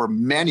 And for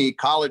many,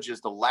 college is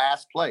the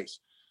last place.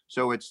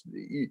 So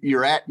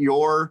you're at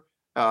your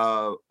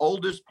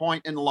oldest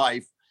point in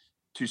life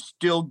to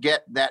still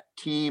get that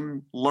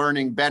team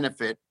learning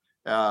benefit.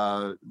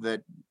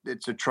 That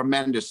it's a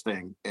tremendous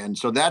thing. And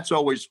so that's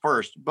always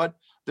first. But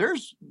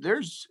there's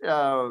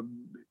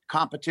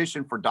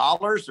competition for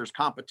dollars. There's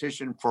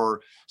competition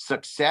for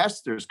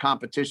success. There's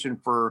competition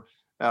for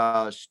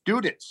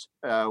students.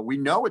 We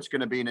know it's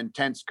going to be an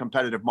intense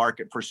competitive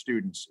market for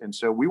students. And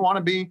so we want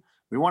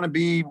to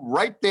be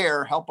right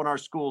there helping our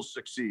schools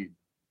succeed.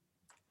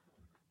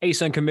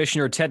 ASUN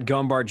Commissioner Ted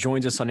Gumbart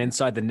joins us on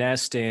Inside the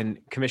Nest. And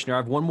Commissioner, I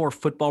have one more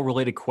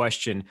football-related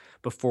question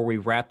before we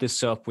wrap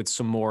this up with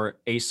some more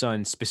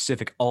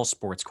ASUN-specific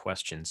all-sports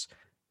questions.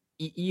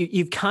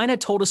 You've kind of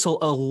told us a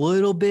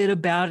little bit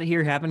about it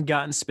here, haven't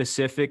gotten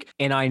specific.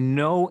 And I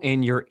know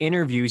in your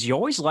interviews, you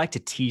always like to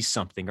tease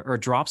something or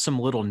drop some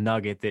little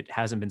nugget that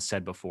hasn't been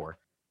said before.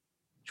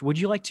 Would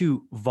you like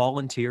to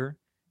volunteer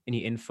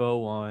any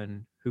info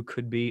on who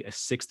could be a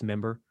 6th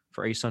member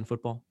for ASUN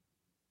football?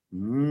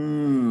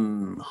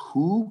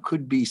 Who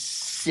could be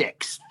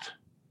 6th?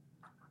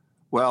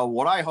 Well,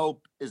 what I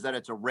hope is that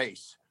it's a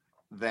race,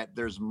 that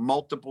there's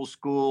multiple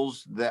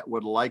schools that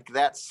would like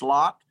that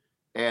slot,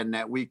 and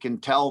that we can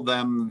tell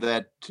them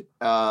that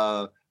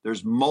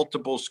there's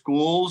multiple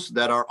schools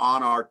that are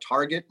on our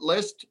target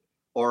list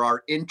or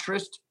our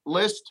interest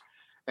list,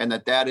 and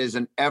that is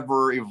an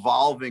ever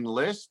evolving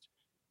list.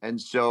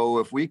 And so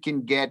if we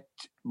can get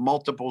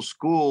multiple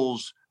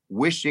schools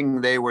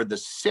wishing they were the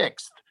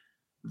 6th,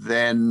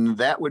 then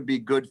that would be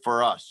good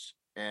for us.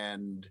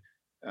 And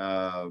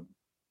again,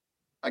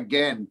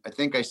 I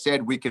think I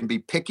said we can be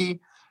picky.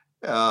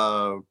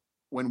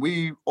 When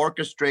we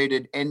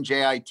orchestrated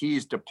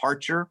NJIT's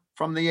departure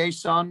from the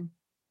ASUN,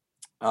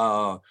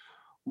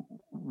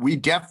 we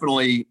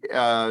definitely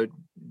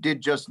did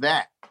just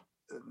that.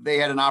 They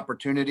had an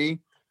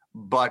opportunity,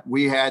 but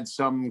we had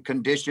some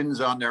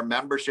conditions on their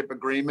membership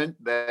agreement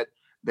that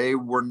they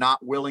were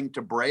not willing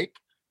to break,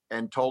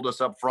 and told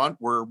us up front,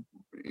 we're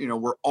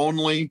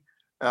only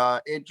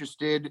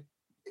interested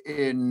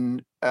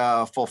in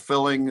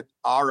fulfilling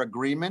our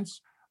agreements,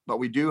 but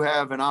we do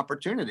have an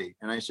opportunity.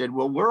 And I said,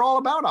 well, we're all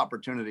about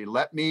opportunity.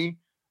 Let me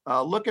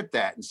look at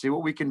that and see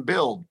what we can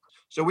build.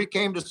 So we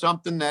came to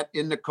something that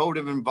in the code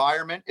of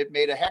environment, it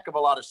made a heck of a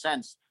lot of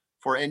sense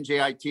for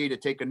NJIT to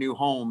take a new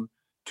home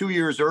 2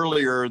 years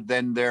earlier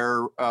than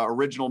their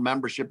original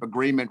membership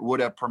agreement would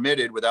have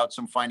permitted, without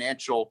some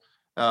financial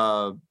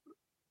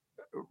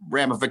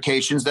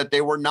ramifications that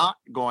they were not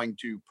going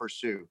to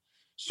pursue.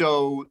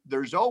 So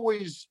there's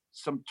always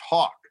some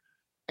talk,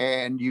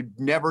 and you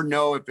never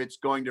know if it's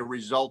going to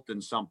result in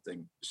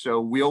something.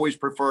 So we always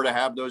prefer to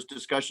have those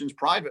discussions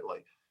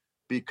privately,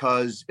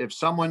 because if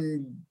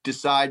someone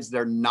decides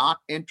they're not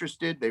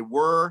interested, they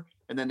were,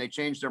 and then they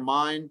change their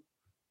mind,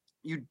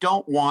 you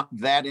don't want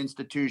that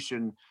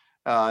institution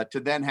to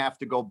then have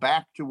to go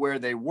back to where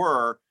they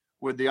were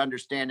with the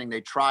understanding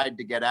they tried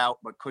to get out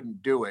but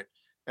couldn't do it.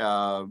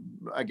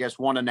 I guess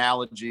one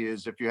analogy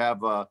is if you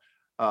have a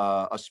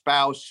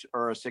spouse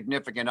or a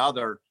significant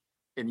other,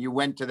 and you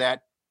went to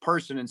that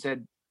person and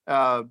said,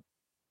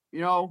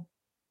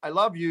 I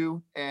love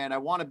you and I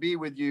want to be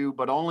with you,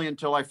 but only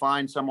until I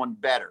find someone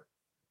better.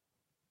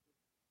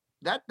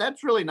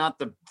 That's really not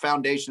the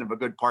foundation of a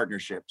good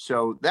partnership.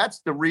 So that's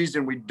the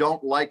reason we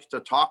don't like to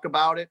talk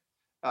about it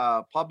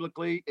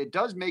publicly. It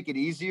does make it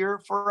easier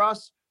for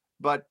us,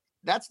 but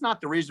that's not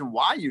the reason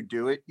why you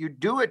do it. You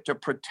do it to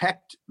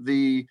protect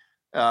the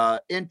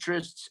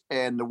interests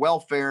and the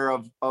welfare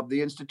of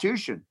the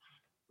institution.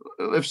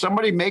 If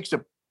somebody makes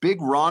a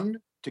big run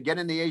to get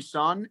in the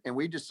ASUN and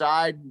we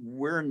decide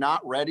we're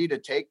not ready to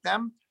take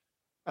them,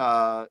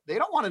 they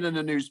don't want it in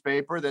the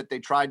newspaper that they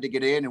tried to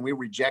get in and we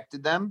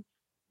rejected them.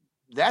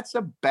 That's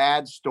a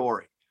bad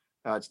story.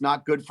 It's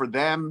not good for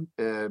them.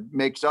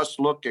 Makes us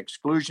look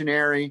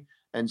exclusionary.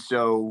 And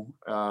so,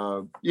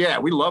 yeah,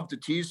 we love to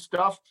tease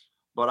stuff,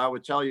 but I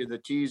would tell you the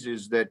tease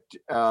is that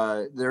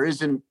there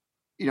isn't,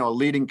 a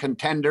leading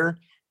contender.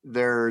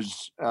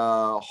 There's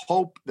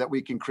hope that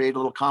we can create a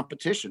little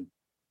competition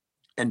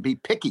and be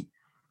picky.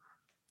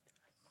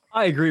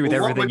 I agree with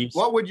everything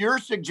What would your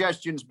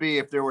suggestions be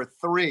if there were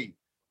three?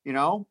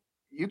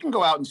 You can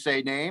go out and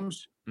say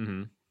names.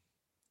 Mm-hmm.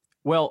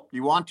 Well,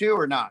 you want to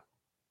or not?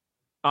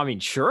 I mean,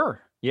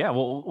 sure. Yeah.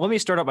 Well, let me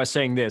start out by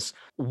saying this.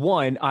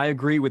 One, I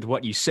agree with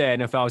what you said.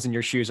 And if I was in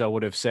your shoes, I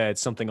would have said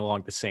something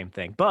along the same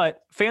thing.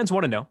 But fans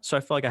want to know, so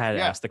I feel like I had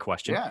to ask the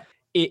question. Yeah.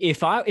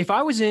 If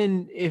I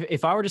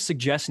were to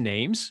suggest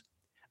names,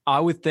 I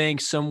would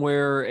think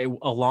somewhere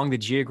along the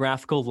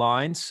geographical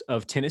lines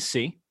of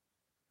Tennessee,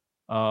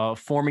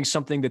 forming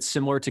something that's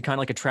similar to kind of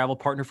like a travel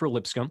partner for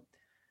Lipscomb.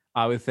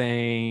 I would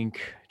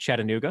think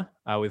Chattanooga.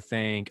 I would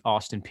think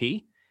Austin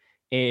Peay.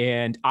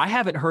 And I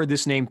haven't heard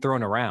this name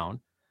thrown around,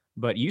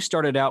 but you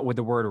started out with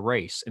the word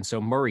race. And so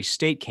Murray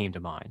State came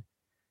to mind.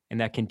 And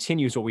that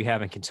continues what we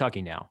have in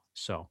Kentucky now.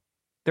 So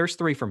there's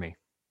three for me.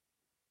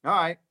 All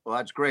right. Well,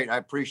 that's great. I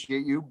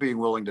appreciate you being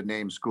willing to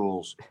name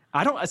schools.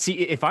 I don't see,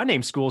 if I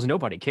name schools,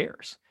 nobody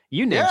cares.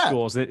 You name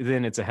schools,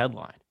 then it's a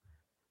headline.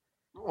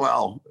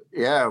 Well,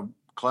 yeah.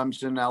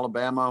 Clemson,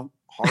 Alabama,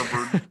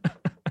 Harvard.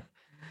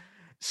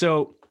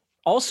 So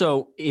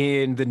also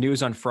in the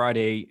news on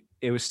Friday,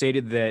 it was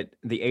stated that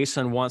the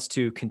ASUN wants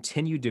to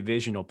continue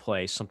divisional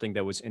play, something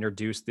that was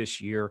introduced this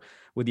year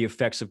with the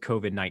effects of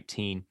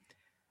COVID-19.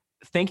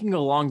 Thinking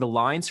along the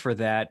lines for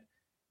that,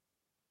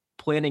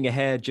 planning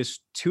ahead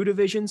just two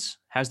divisions,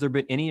 has there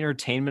been any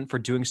entertainment for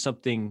doing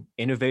something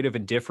innovative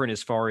and different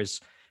as far as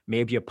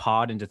maybe a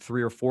pod into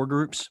 3 or 4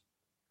 groups?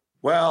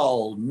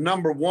 Well,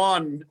 number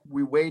one,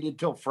 we waited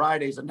till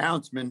Friday's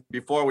announcement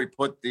before we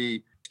put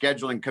the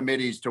scheduling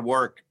committees to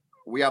work.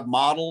 We have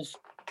models,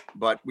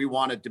 but we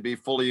wanted to be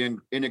fully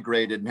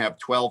integrated and have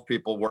 12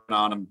 people working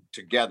on them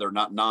together,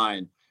 not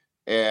 9.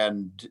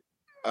 And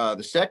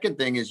the second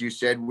thing is, you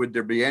said, would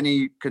there be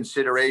any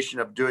consideration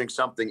of doing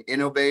something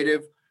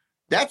innovative?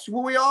 That's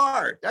who we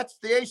are. That's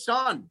the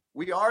ASUN.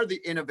 We are the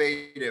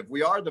innovative.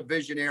 We are the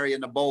visionary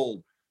and the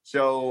bold.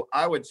 So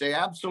I would say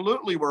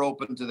absolutely we're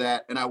open to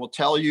that. And I will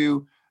tell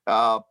you,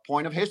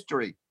 point of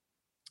history,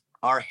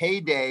 our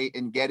heyday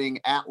in getting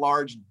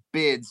at-large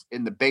bids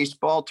in the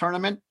baseball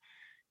tournament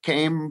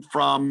came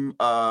from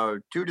a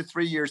 2 to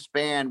 3 year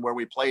span where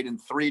we played in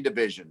 3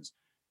 divisions.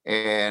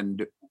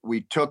 And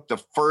we took the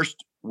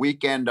first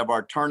weekend of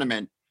our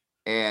tournament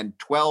and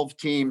 12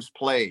 teams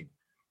played.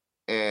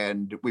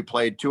 And we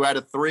played 2 out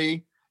of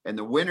 3. And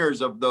the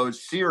winners of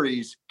those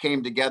series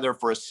came together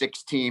for a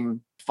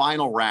 6-team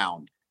final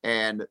round.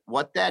 And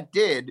what that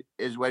did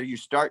is, when you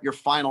start your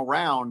final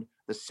round,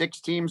 the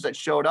 6 teams that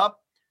showed up,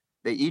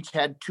 they each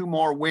had 2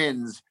 more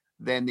wins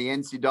than the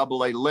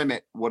NCAA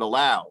limit would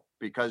allow,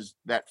 because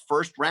that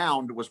first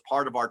round was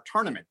part of our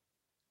tournament.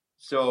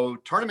 So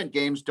tournament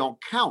games don't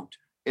count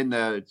in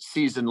the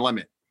season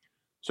limit.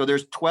 So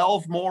there's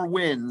 12 more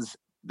wins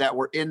that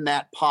were in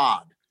that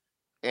pod.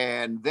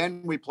 And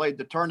then we played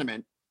the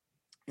tournament.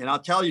 And I'll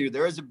tell you,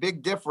 there is a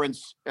big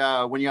difference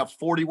when you have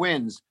 40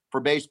 wins for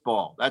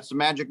baseball. That's the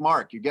magic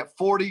mark. You get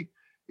 40,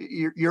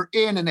 you're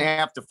in, and they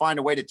have to find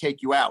a way to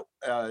take you out.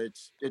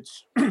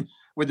 It's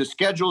with the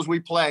schedules we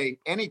play,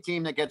 any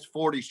team that gets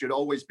 40 should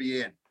always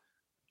be in.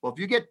 Well, if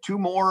you get 2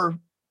 more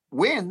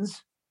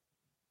wins,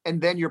 and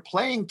then you're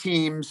playing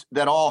teams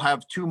that all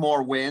have 2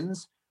 more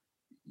wins,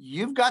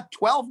 you've got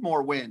 12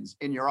 more wins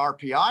in your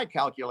RPI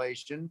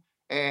calculation.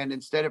 And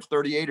instead of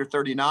 38 or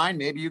 39,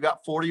 maybe you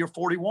got 40 or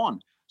 41.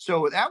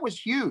 So that was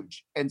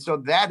huge. And so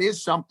that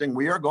is something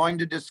we are going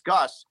to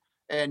discuss.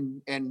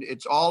 And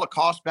it's all a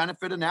cost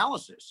benefit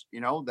analysis,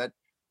 that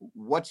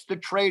what's the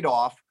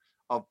trade-off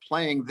of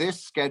playing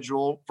this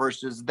schedule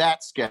versus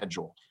that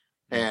schedule?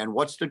 And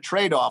what's the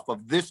trade-off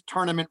of this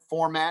tournament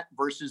format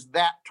versus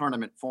that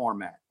tournament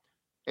format?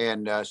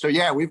 And so,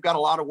 yeah, we've got a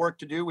lot of work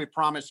to do. We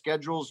promised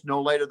schedules no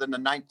later than the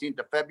 19th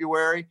of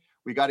February.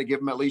 We got to give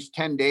them at least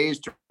 10 days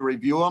to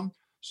review them.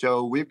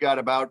 So we've got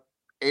about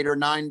 8 or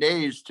 9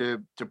 days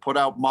to put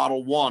out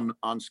Model 1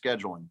 on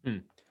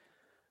scheduling.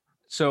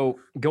 So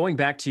going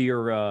back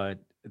to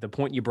the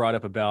point you brought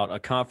up about a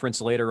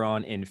conference later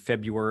on in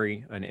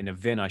February, an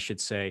event, I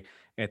should say,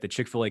 at the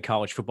Chick-fil-A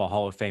College Football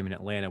Hall of Fame in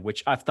Atlanta,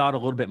 which I've thought a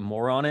little bit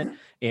more on it,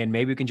 and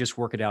maybe we can just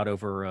work it out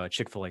over a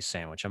Chick-fil-A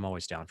sandwich. I'm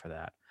always down for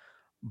that.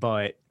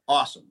 But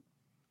awesome.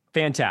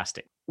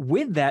 Fantastic.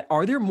 With that,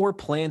 are there more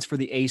plans for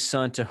the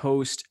ASUN to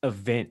host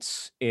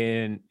events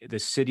in the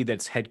city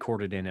that's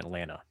headquartered in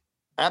Atlanta?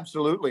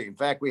 Absolutely. In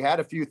fact, we had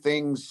a few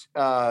things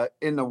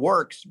in the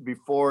works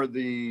before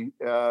the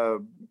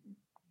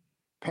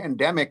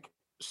pandemic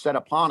set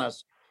upon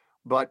us,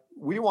 but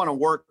we want to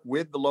work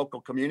with the local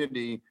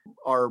community.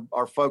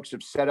 Our folks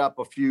have set up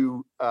a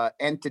few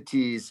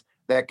entities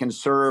that can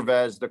serve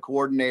as the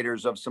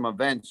coordinators of some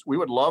events. We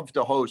would love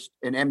to host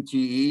an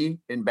MTE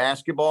in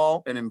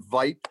basketball and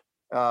invite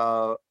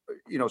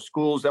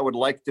schools that would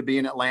like to be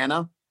in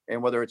Atlanta,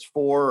 and whether it's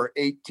 4 or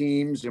 8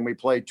 teams and we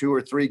play 2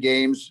 or 3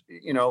 games,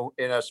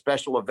 in a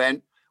special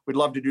event, we'd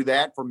love to do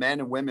that for men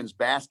and women's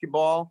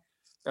basketball.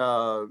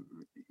 Now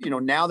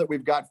that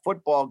we've got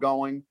football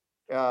going,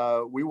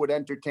 we would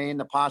entertain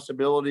the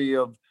possibility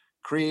of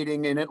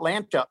creating an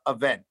Atlanta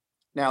event.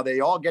 Now, they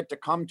all get to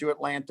come to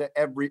Atlanta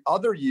every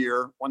other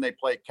year when they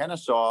play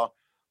Kennesaw,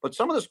 but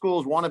some of the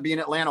schools want to be in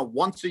Atlanta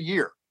once a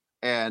year.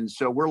 And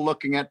so we're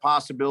looking at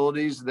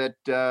possibilities that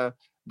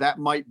that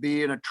might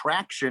be an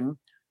attraction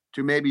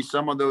to maybe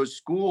some of those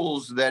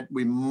schools that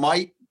we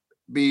might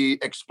be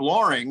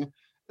exploring.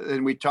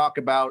 And we talk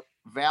about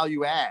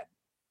value add,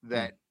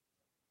 that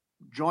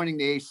joining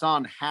the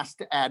ASUN has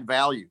to add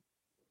value.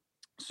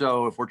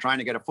 So if we're trying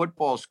to get a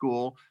football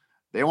school,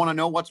 they want to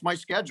know, what's my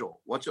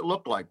schedule? What's it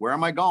look like? Where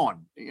am I going?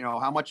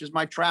 How much is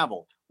my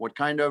travel? What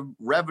kind of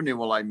revenue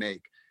will I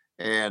make?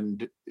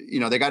 And,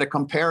 they got to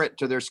compare it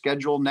to their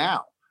schedule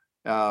now.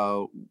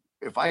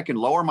 If I can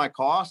lower my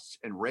costs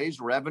and raise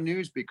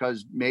revenues,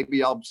 because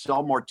maybe I'll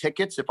sell more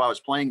tickets if I was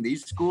playing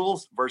these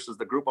schools versus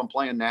the group I'm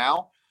playing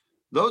now,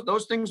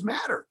 those things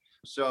matter.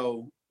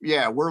 So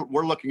yeah,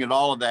 we're looking at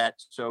all of that.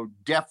 So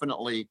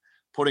definitely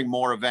putting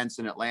more events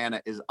in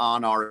Atlanta is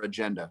on our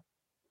agenda.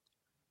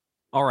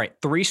 All right,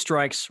 3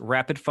 strikes,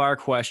 rapid fire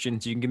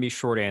questions. You can give me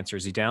short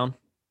answers. You down?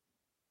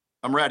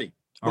 I'm ready.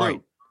 All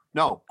right.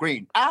 No,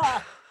 green.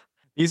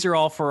 These are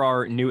all for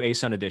our new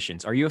ASUN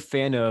editions. Are you a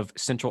fan of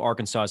Central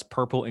Arkansas's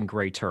purple and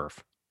gray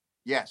turf?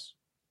 Yes.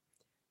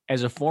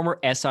 As a former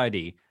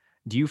SID,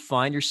 do you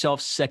find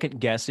yourself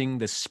second guessing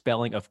the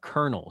spelling of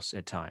kernels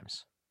at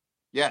times?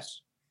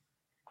 Yes.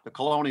 The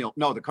colonial,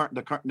 no, the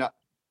current, no.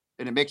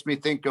 And it makes me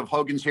think of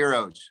Hogan's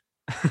Heroes.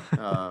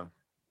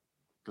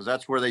 Because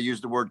that's where they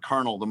use the word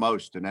colonel the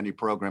most in any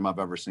program I've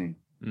ever seen.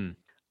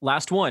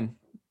 Last one,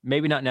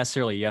 maybe not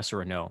necessarily a yes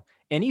or a no.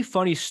 Any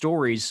funny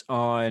stories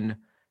on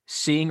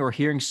seeing or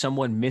hearing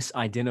someone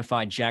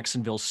misidentify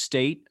Jacksonville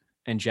State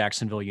and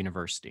Jacksonville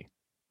University?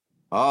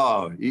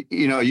 Oh,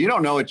 you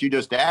don't know what you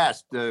just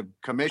asked the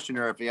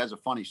commissioner if he has a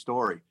funny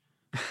story.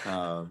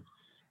 I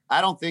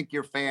don't think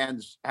your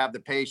fans have the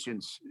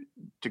patience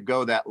to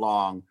go that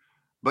long.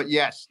 But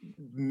yes,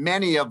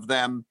 many of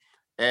them.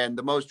 And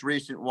the most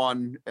recent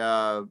one,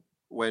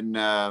 when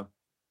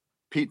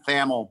Pete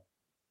Thamel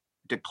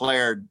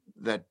declared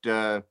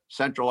that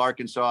Central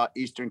Arkansas,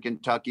 Eastern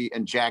Kentucky,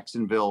 and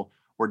Jacksonville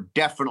were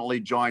definitely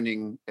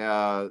joining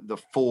the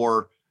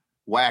 4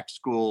 WAC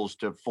schools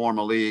to form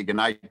a league. And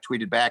I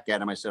tweeted back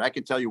at him. I said, I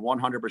can tell you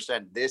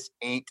 100% this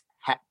ain't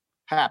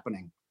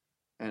happening.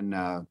 And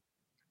I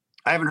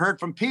haven't heard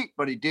from Pete,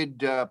 but he did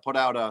put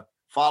out a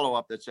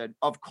follow-up that said,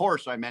 of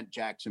course I meant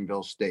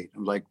Jacksonville State.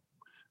 I'm like,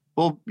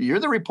 well, you're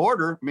the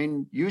reporter. I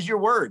mean, use your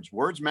words.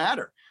 Words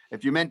matter.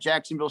 If you meant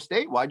Jacksonville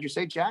State, why'd you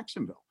say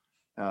Jacksonville?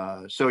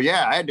 So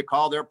yeah, I had to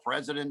call their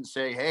president and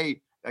say,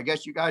 hey, I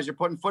guess you guys are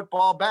putting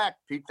football back.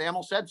 Pete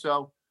Thamel said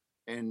so.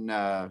 And,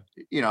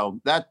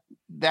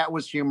 that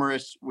was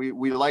humorous.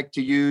 We like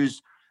to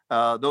use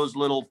those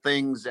little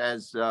things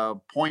as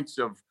points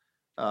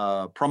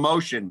of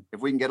promotion.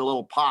 If we can get a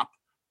little pop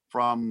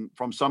from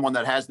someone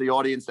that has the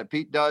audience that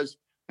Pete does,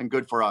 and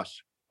good for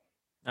us.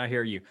 I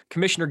hear you.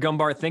 Commissioner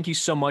Gumbar, thank you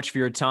so much for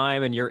your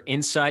time and your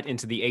insight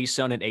into the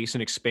ASUN and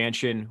ASUN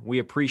expansion. We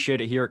appreciate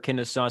it here at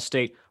Kennesaw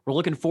State. We're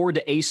looking forward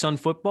to ASUN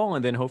football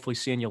and then hopefully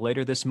seeing you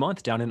later this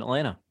month down in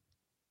Atlanta.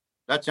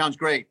 That sounds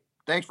great.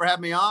 Thanks for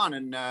having me on,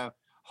 and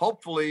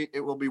hopefully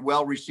it will be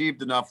well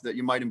received enough that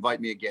you might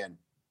invite me again.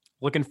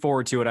 Looking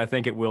forward to it. I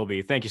think it will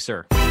be. Thank you,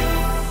 sir.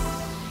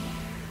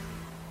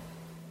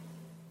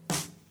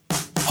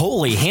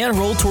 Holy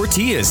hand-rolled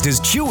tortillas. Does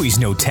Chuy's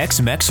know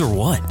Tex-Mex or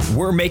what?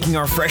 We're making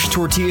our fresh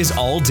tortillas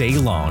all day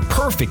long.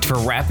 Perfect for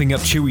wrapping up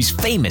Chuy's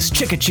famous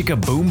Chicka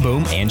Chicka Boom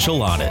Boom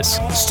enchiladas.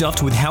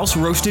 Stuffed with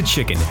house-roasted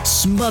chicken,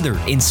 smothered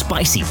in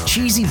spicy,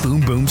 cheesy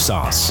Boom Boom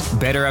sauce.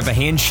 Better have a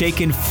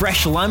hand-shaken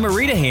fresh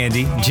Lime-A-Rita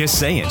handy. Just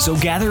saying. So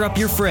gather up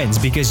your friends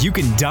because you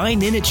can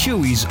dine in at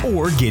Chuy's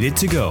or get it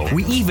to go.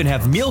 We even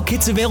have meal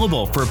kits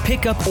available for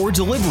pickup or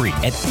delivery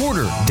at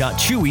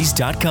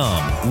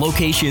order.chuys.com.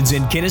 Locations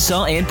in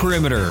Kennesaw and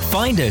Perimeter.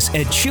 Find us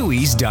at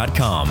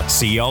Chuy's.com.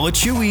 See y'all at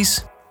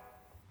Chuy's.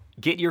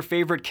 Get your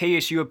favorite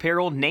KSU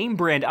apparel, name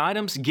brand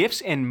items, gifts,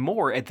 and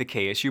more at the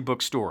KSU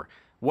Bookstore.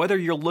 Whether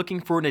you're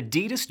looking for an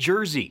Adidas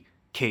jersey,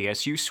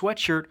 KSU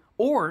sweatshirt,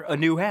 or a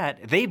new hat,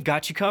 they've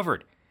got you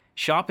covered.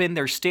 Shop in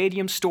their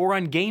stadium store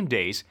on game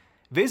days,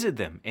 visit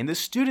them in the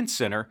Student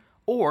Center,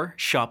 or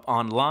shop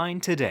online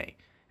today.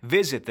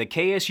 Visit the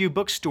KSU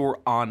bookstore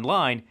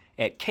online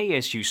at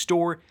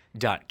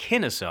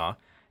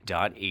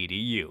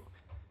ksustore.kennesaw.edu.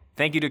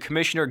 Thank you to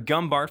Commissioner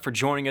Gumbart for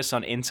joining us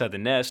on Inside the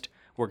Nest.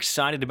 We're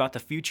excited about the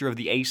future of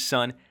the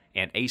ASUN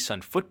and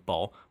ASUN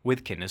football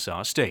with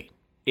Kennesaw State.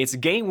 It's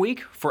game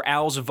week for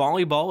Owls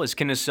volleyball as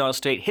Kennesaw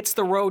State hits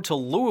the road to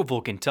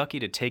Louisville, Kentucky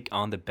to take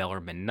on the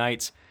Bellarmine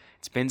Knights.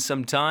 It's been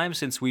some time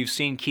since we've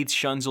seen Keith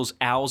Schunzel's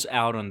Owls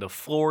out on the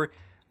floor.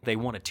 They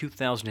won a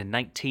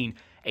 2019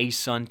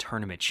 ASUN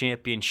Tournament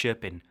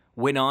Championship and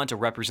went on to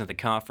represent the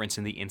conference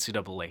in the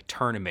NCAA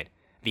Tournament.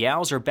 The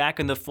Owls are back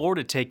on the floor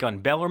to take on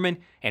Bellarmine,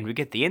 and we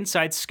get the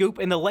inside scoop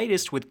and the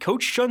latest with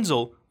Coach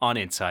Schunzel on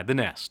Inside the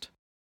Nest.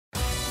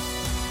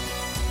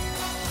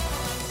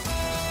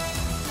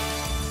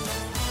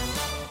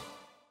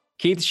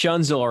 Keith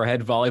Schunzel, our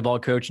head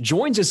volleyball coach,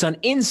 joins us on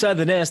Inside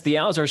the Nest. The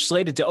Owls are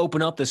slated to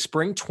open up the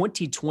spring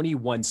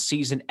 2021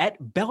 season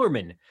at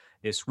Bellarmine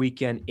this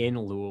weekend in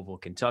Louisville,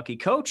 Kentucky.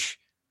 Coach,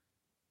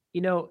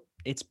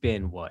 it's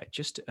been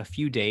just a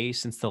few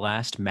days since the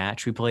last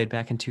match we played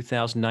back in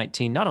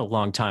 2019. Not a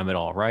long time at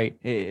all, right?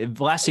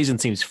 Last season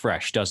seems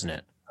fresh, doesn't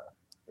it?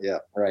 Yeah,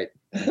 right.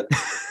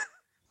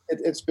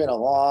 It's been a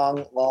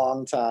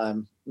long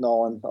time,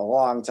 Nolan, a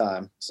long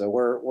time. So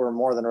we're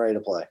more than ready to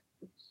play.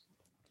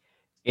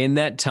 In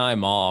that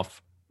time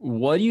off,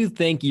 what do you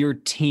think your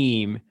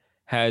team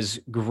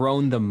has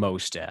grown the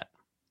most at?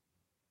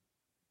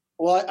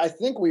 Well, I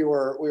think we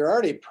were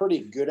already pretty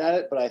good at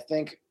it, but I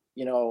think,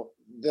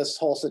 this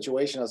whole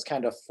situation has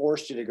kind of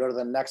forced you to go to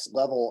the next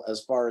level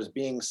as far as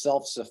being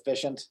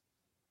self-sufficient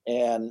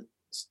and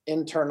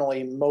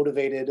internally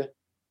motivated,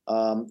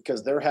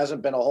 because there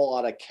hasn't been a whole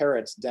lot of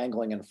carrots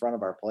dangling in front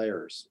of our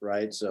players,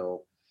 right?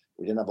 So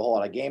we didn't have a whole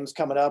lot of games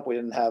coming up. We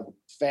didn't have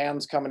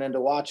fans coming in to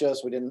watch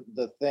us. We didn't,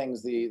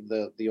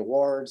 the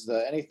awards,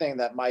 anything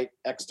that might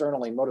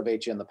externally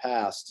motivate you in the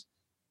past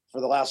for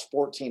the last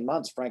 14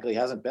 months, frankly,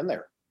 hasn't been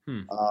there.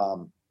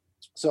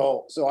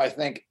 So I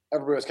think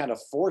everybody was kind of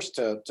forced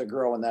to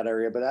grow in that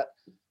area, but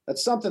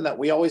that's something that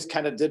we always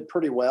kind of did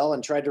pretty well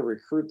and tried to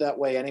recruit that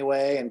way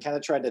anyway, and kind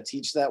of tried to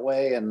teach that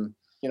way and,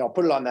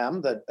 put it on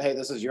them that, hey,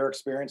 this is your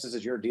experience. This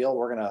is your deal.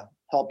 We're going to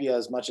help you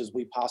as much as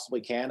we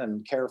possibly can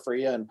and care for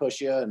you and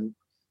push you and,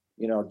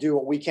 do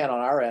what we can on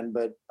our end,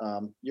 but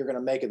you're going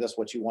to make of this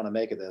what you want to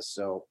make of this.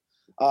 So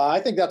I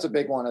think that's a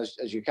big one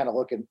as you kind of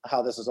look at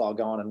how this is all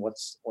gone and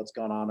what's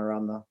gone on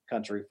around the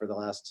country for the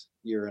last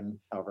year and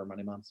however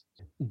many months.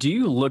 Do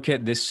you look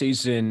at this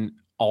season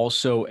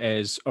also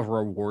as a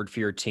reward for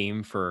your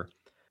team for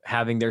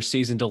having their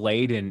season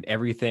delayed and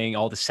everything,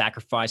 all the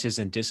sacrifices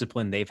and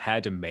discipline they've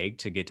had to make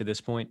to get to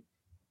this point?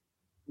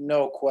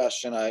 No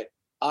question.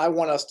 I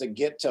want us to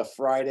get to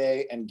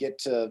Friday and get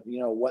to,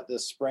 what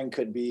this spring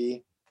could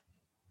be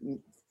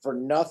for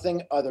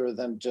nothing other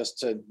than just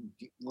to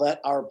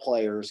let our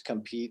players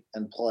compete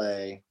and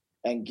play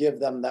and give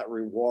them that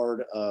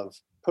reward of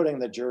putting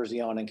the jersey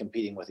on and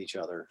competing with each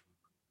other,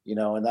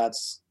 and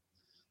that's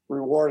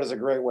reward is a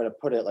great way to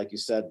put it, like you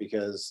said,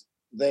 because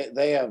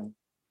they have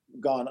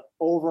gone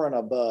over and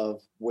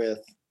above with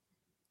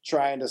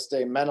trying to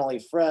stay mentally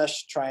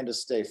fresh, trying to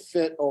stay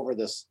fit over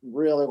this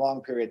really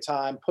long period of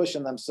time,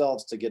 pushing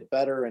themselves to get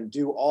better and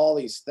do all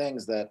these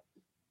things that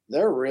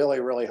they're really,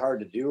 really hard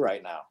to do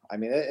right now. I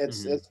mean,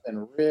 it's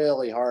been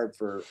really hard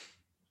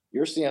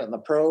you're seeing it in the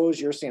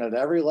pros, you're seeing it at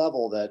every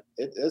level that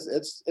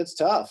it's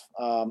tough.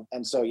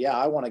 And so, yeah,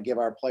 I want to give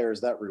our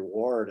players that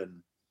reward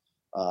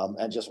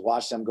and just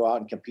watch them go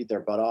out and compete their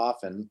butt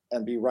off and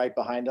be right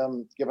behind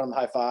them, giving them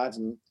high fives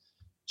and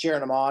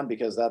cheering them on,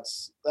 because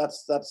that's at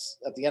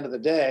the end of the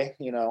day,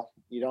 you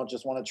don't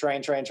just want to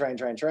train.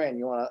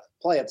 You want to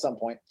play at some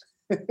point.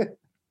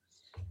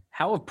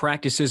 How have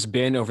practices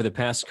been over the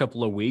past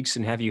couple of weeks,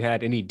 and have you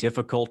had any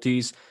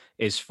difficulties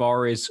as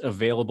far as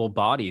available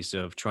bodies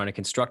of trying to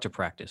construct a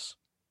practice?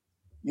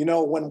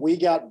 When we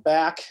got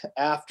back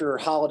after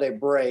holiday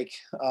break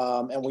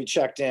and we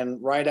checked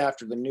in right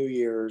after the New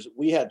Year's,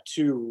 we had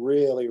 2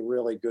 really,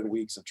 really good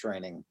weeks of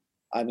training.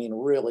 I mean,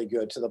 really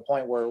good, to the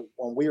point where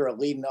when we were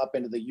leading up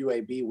into the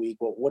UAB week,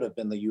 what would have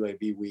been the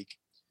UAB week,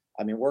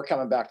 I mean, we're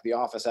coming back to the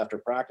office after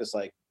practice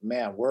like,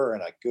 man, we're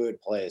in a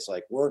good place.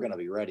 Like, we're going to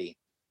be ready.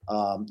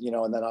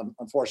 And then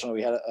unfortunately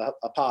we had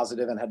a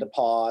positive and had to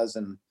pause.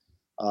 And,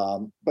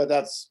 but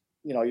that's,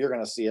 you're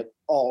going to see it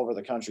all over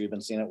the country. You've been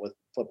seeing it with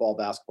football,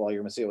 basketball.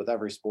 You're going to see it with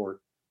every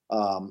sport.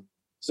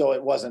 So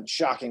it wasn't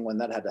shocking when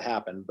that had to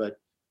happen, but,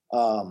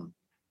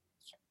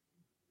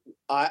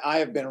 I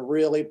have been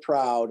really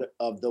proud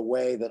of the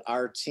way that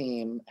our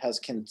team has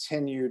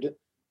continued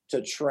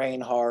to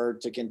train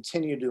hard, to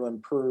continue to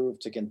improve,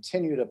 to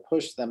continue to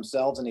push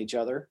themselves and each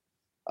other,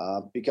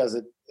 because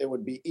it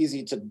would be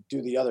easy to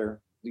do the other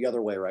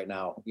way right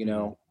now,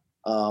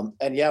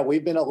 and yeah,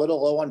 we've been a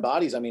little low on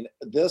bodies. I mean,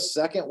 this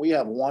second we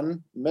have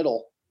 1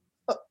 middle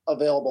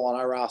available on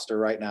our roster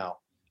right now.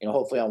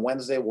 Hopefully on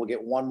Wednesday we'll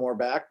get 1 more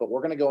back, but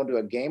we're going to go into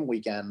a game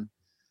weekend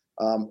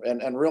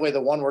And really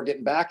the one we're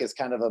getting back is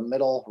kind of a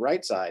middle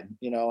right side,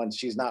 and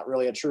she's not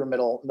really a true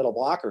middle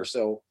blocker.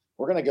 So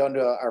we're going to go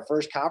into our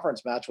first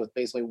conference match with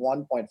basically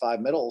 1.5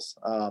 middles,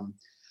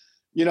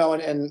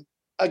 and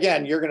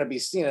again, you're going to be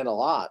seeing it a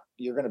lot.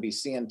 You're going to be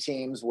seeing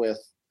teams with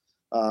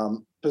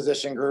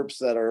position groups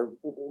that are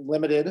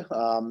limited.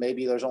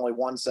 Maybe there's only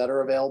one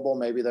setter available.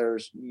 Maybe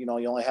there's, you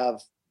only have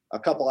a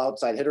couple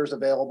outside hitters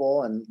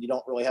available and you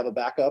don't really have a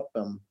backup.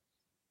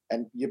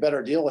 And you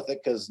better deal with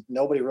it because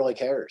nobody really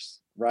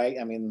cares, right?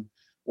 I mean,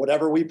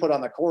 whatever we put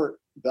on the court,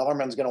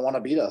 Bellarmine's going to want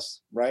to beat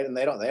us, right? And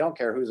they don't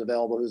care who's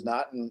available, who's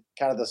not, and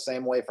kind of the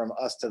same way from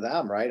us to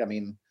them, right? I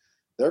mean,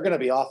 they're going to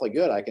be awfully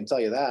good, I can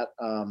tell you that.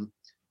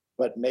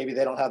 But maybe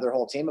they don't have their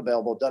whole team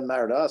available. It doesn't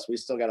matter to us. We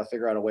still got to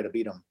figure out a way to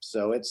beat them.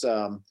 So it's,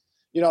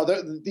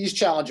 these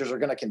challenges are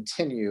going to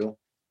continue,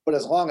 but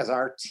as long as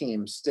our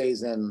team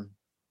stays in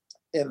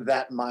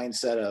that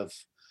mindset of,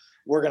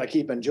 we're going to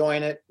keep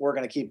enjoying it. We're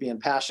going to keep being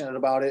passionate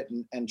about it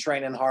and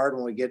training hard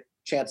when we get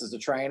chances to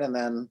train. And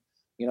then,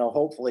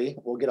 hopefully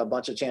we'll get a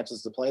bunch of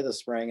chances to play this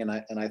spring. And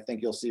I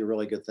think you'll see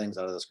really good things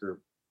out of this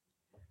group.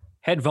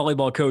 Head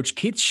volleyball coach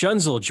Keith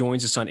Schunzel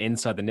joins us on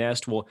Inside the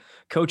Nest. Well,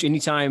 Coach,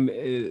 anytime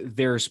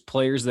there's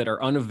players that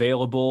are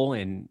unavailable,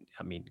 and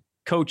I mean,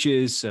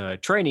 coaches,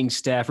 training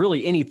staff,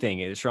 really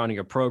anything surrounding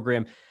a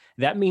program,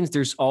 that means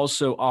there's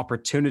also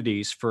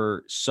opportunities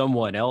for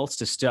someone else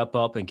to step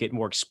up and get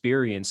more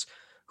experience.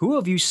 Who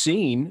have you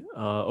seen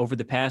over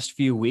the past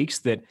few weeks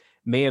that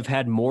may have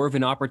had more of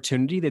an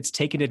opportunity that's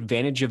taken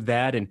advantage of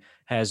that and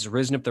has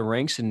risen up the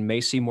ranks and may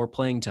see more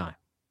playing time?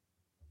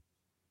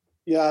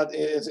 Yeah,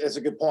 it's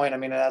a good point. I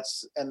mean,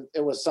 and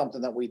it was something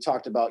that we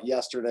talked about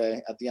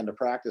yesterday at the end of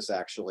practice,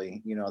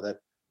 actually, that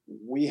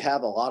we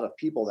have a lot of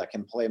people that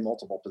can play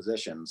multiple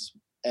positions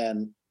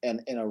and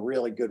in a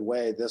really good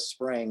way. This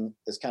spring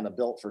is kind of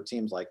built for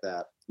teams like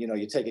that.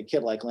 You take a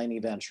kid like Lainey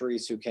Van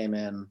Treese, who came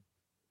in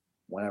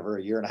whenever,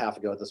 a year and a half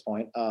ago at this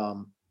point,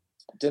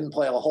 didn't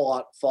play a whole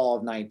lot fall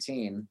of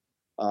 19.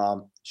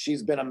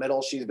 She's been a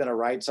middle, she's been a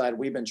right side.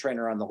 We've been training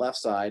her on the left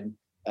side,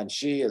 and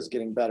she is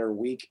getting better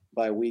week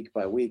by week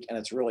by week. And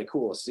it's really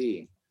cool to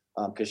see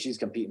because she's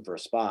competing for a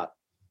spot.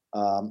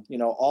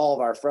 All of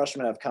our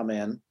freshmen have come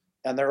in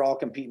and they're all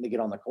competing to get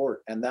on the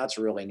court. And that's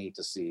really neat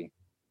to see.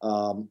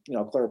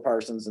 Claire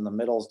Parsons in the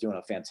middle is doing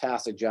a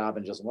fantastic job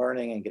and just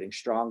learning and getting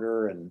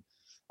stronger.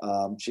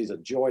 And she's a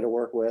joy to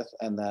work with.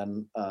 And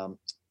then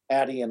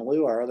Addie and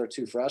Lou, our other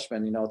two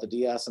freshmen, at the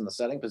DS and the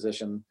setting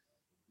position,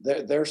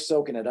 they're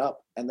soaking it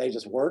up and they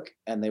just work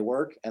and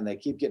they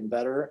keep getting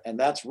better. And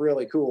that's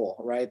really cool,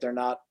 right? They're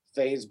not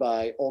fazed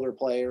by older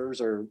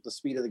players or the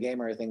speed of the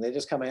game or anything. They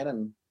just come in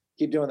and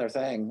keep doing their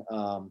thing.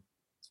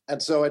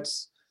 And so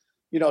it's,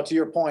 to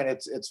your point,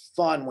 it's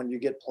fun when you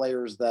get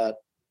players that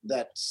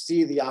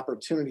see the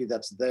opportunity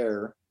that's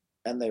there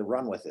and they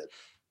run with it,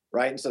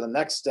 right? And so the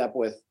next step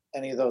with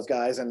any of those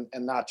guys, and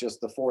not just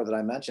the four that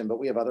I mentioned, but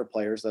we have other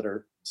players that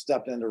are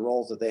stepped into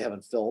roles that they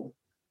haven't filled.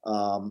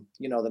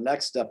 The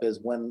next step is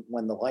when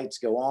the lights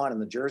go on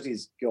and the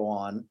jerseys go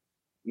on,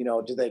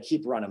 do they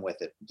keep running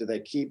with it? Do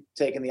they keep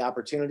taking the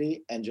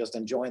opportunity and just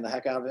enjoying the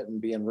heck out of it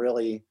and being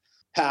really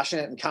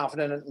passionate and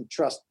confident and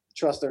trust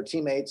their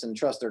teammates and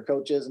trust their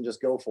coaches and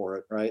just go for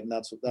it, right? And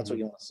that's what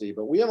you want to see.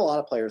 But we have a lot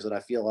of players that I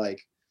feel like,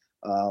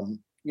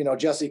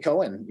 Jessie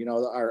Cohen,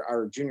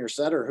 our junior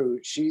setter, who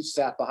she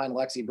sat behind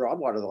Lexi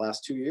Broadwater the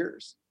last 2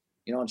 years,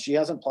 and she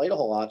hasn't played a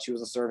whole lot. She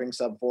was a serving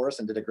sub for us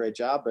and did a great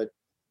job, but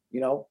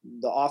the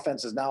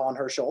offense is now on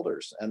her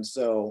shoulders. And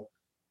so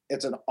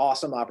it's an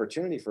awesome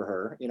opportunity for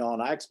her,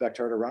 and I expect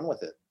her to run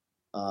with it.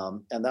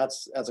 And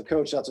that's, as a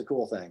coach, that's a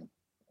cool thing.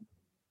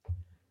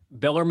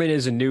 Bellarmine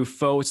is a new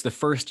foe. It's the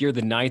first year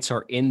the Knights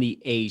are in the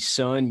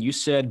ASUN. You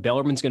said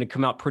Bellarmine's going to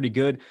come out pretty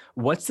good.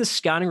 What's the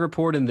scouting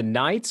report in the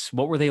Knights?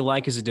 What were they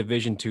like as a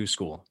Division II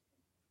school?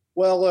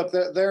 Well, look,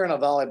 they're in a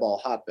volleyball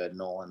hotbed,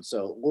 Nolan.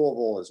 So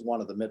Louisville is one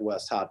of the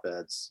Midwest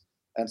hotbeds.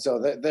 And so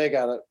they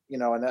got to,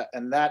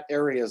 and that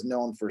area is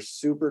known for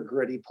super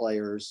gritty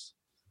players.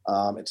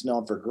 It's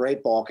known for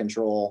great ball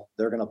control.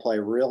 They're going to play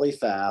really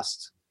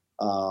fast.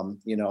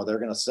 They're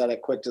going to set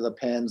it quick to the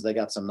pins. They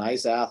got some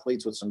nice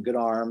athletes with some good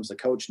arms. The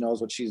coach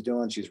knows what she's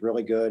doing. She's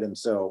really good. And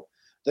so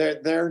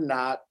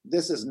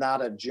this is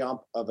not a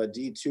jump of a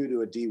D2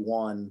 to a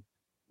D1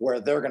 where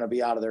they're going to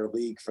be out of their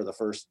league for the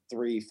first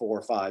 3,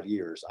 4, 5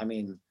 years. I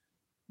mean,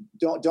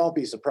 don't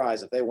be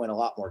surprised if they win a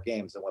lot more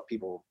games than what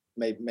people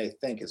may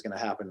think is going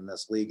to happen in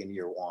this league in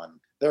year one.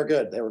 They're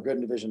good. They were good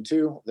in Division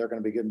II. They're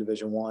going to be good in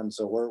Division I.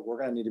 So we're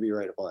going to need to be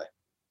ready to play.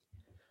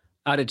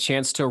 I had a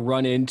chance to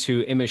run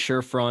into Emma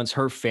Scherfrantz,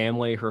 her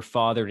family, her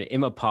father, and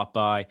Emma popped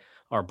by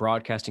our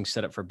broadcasting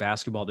setup for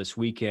basketball this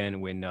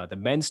weekend when the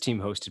men's team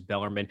hosted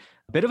Bellarmine.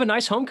 A bit of a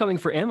nice homecoming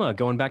for Emma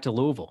going back to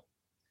Louisville.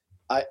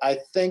 I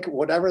think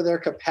whatever their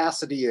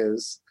capacity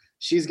is,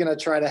 she's going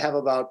to try to have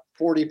about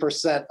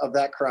 40% of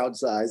that crowd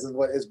size is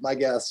what is my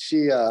guess.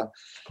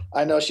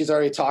 I know she's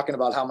already talking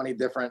about how many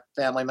different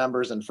family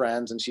members and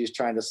friends, and she's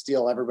trying to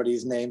steal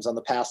everybody's names on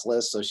the pass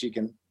list so she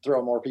can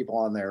throw more people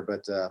on there.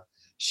 But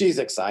she's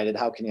excited.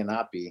 How can you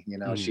not be?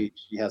 She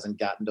hasn't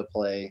gotten to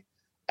play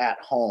at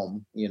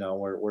home,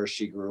 where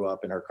she grew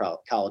up in her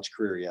college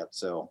career yet.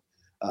 So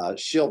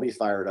she'll be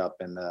fired up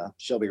and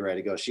she'll be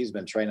ready to go. She's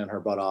been training her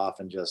butt off,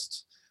 and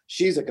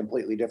she's a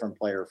completely different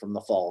player from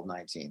the fall of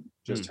 19.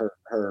 Just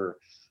her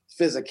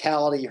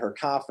physicality, her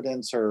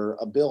confidence, her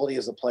ability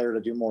as a player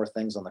to do more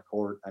things on the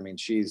court. I mean,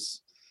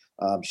 she's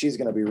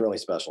going to be really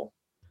special.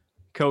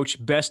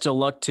 Coach, best of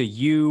luck to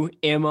you,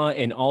 Emma,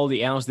 and all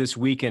the Owls this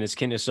weekend as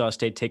Kennesaw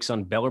State takes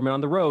on Bellarmine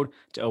on the road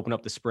to open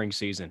up the spring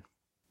season.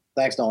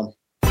 Thanks, Nolan.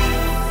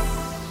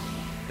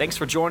 Thanks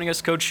for joining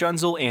us, Coach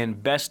Schunzel,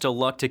 and best of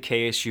luck to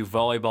KSU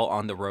volleyball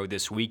on the road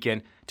this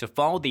weekend. To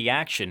follow the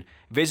action,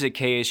 visit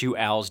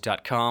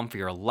ksuowls.com for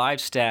your live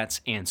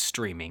stats and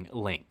streaming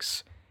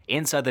links.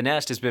 Inside the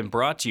Nest has been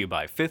brought to you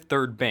by Fifth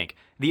Third Bank,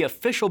 the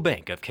official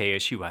bank of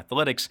KSU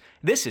Athletics.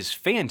 This is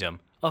Fandom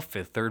of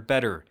Fifth Third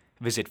Better.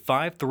 Visit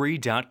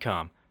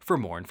 53.com for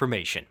more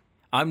information.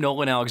 I'm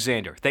Nolan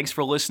Alexander. Thanks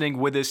for listening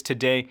with us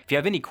today. If you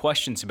have any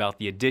questions about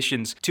the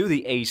additions to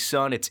the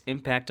ASUN, its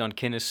impact on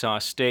Kennesaw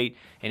State,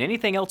 and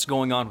anything else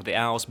going on with the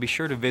Owls, be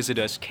sure to visit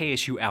us,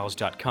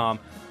 ksuowls.com.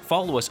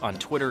 Follow us on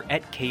Twitter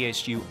at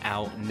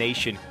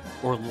KSUOwlNation,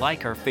 or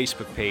like our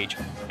Facebook page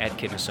at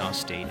Kennesaw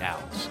State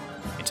Owls.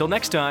 Until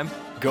next time,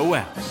 go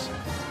Owls.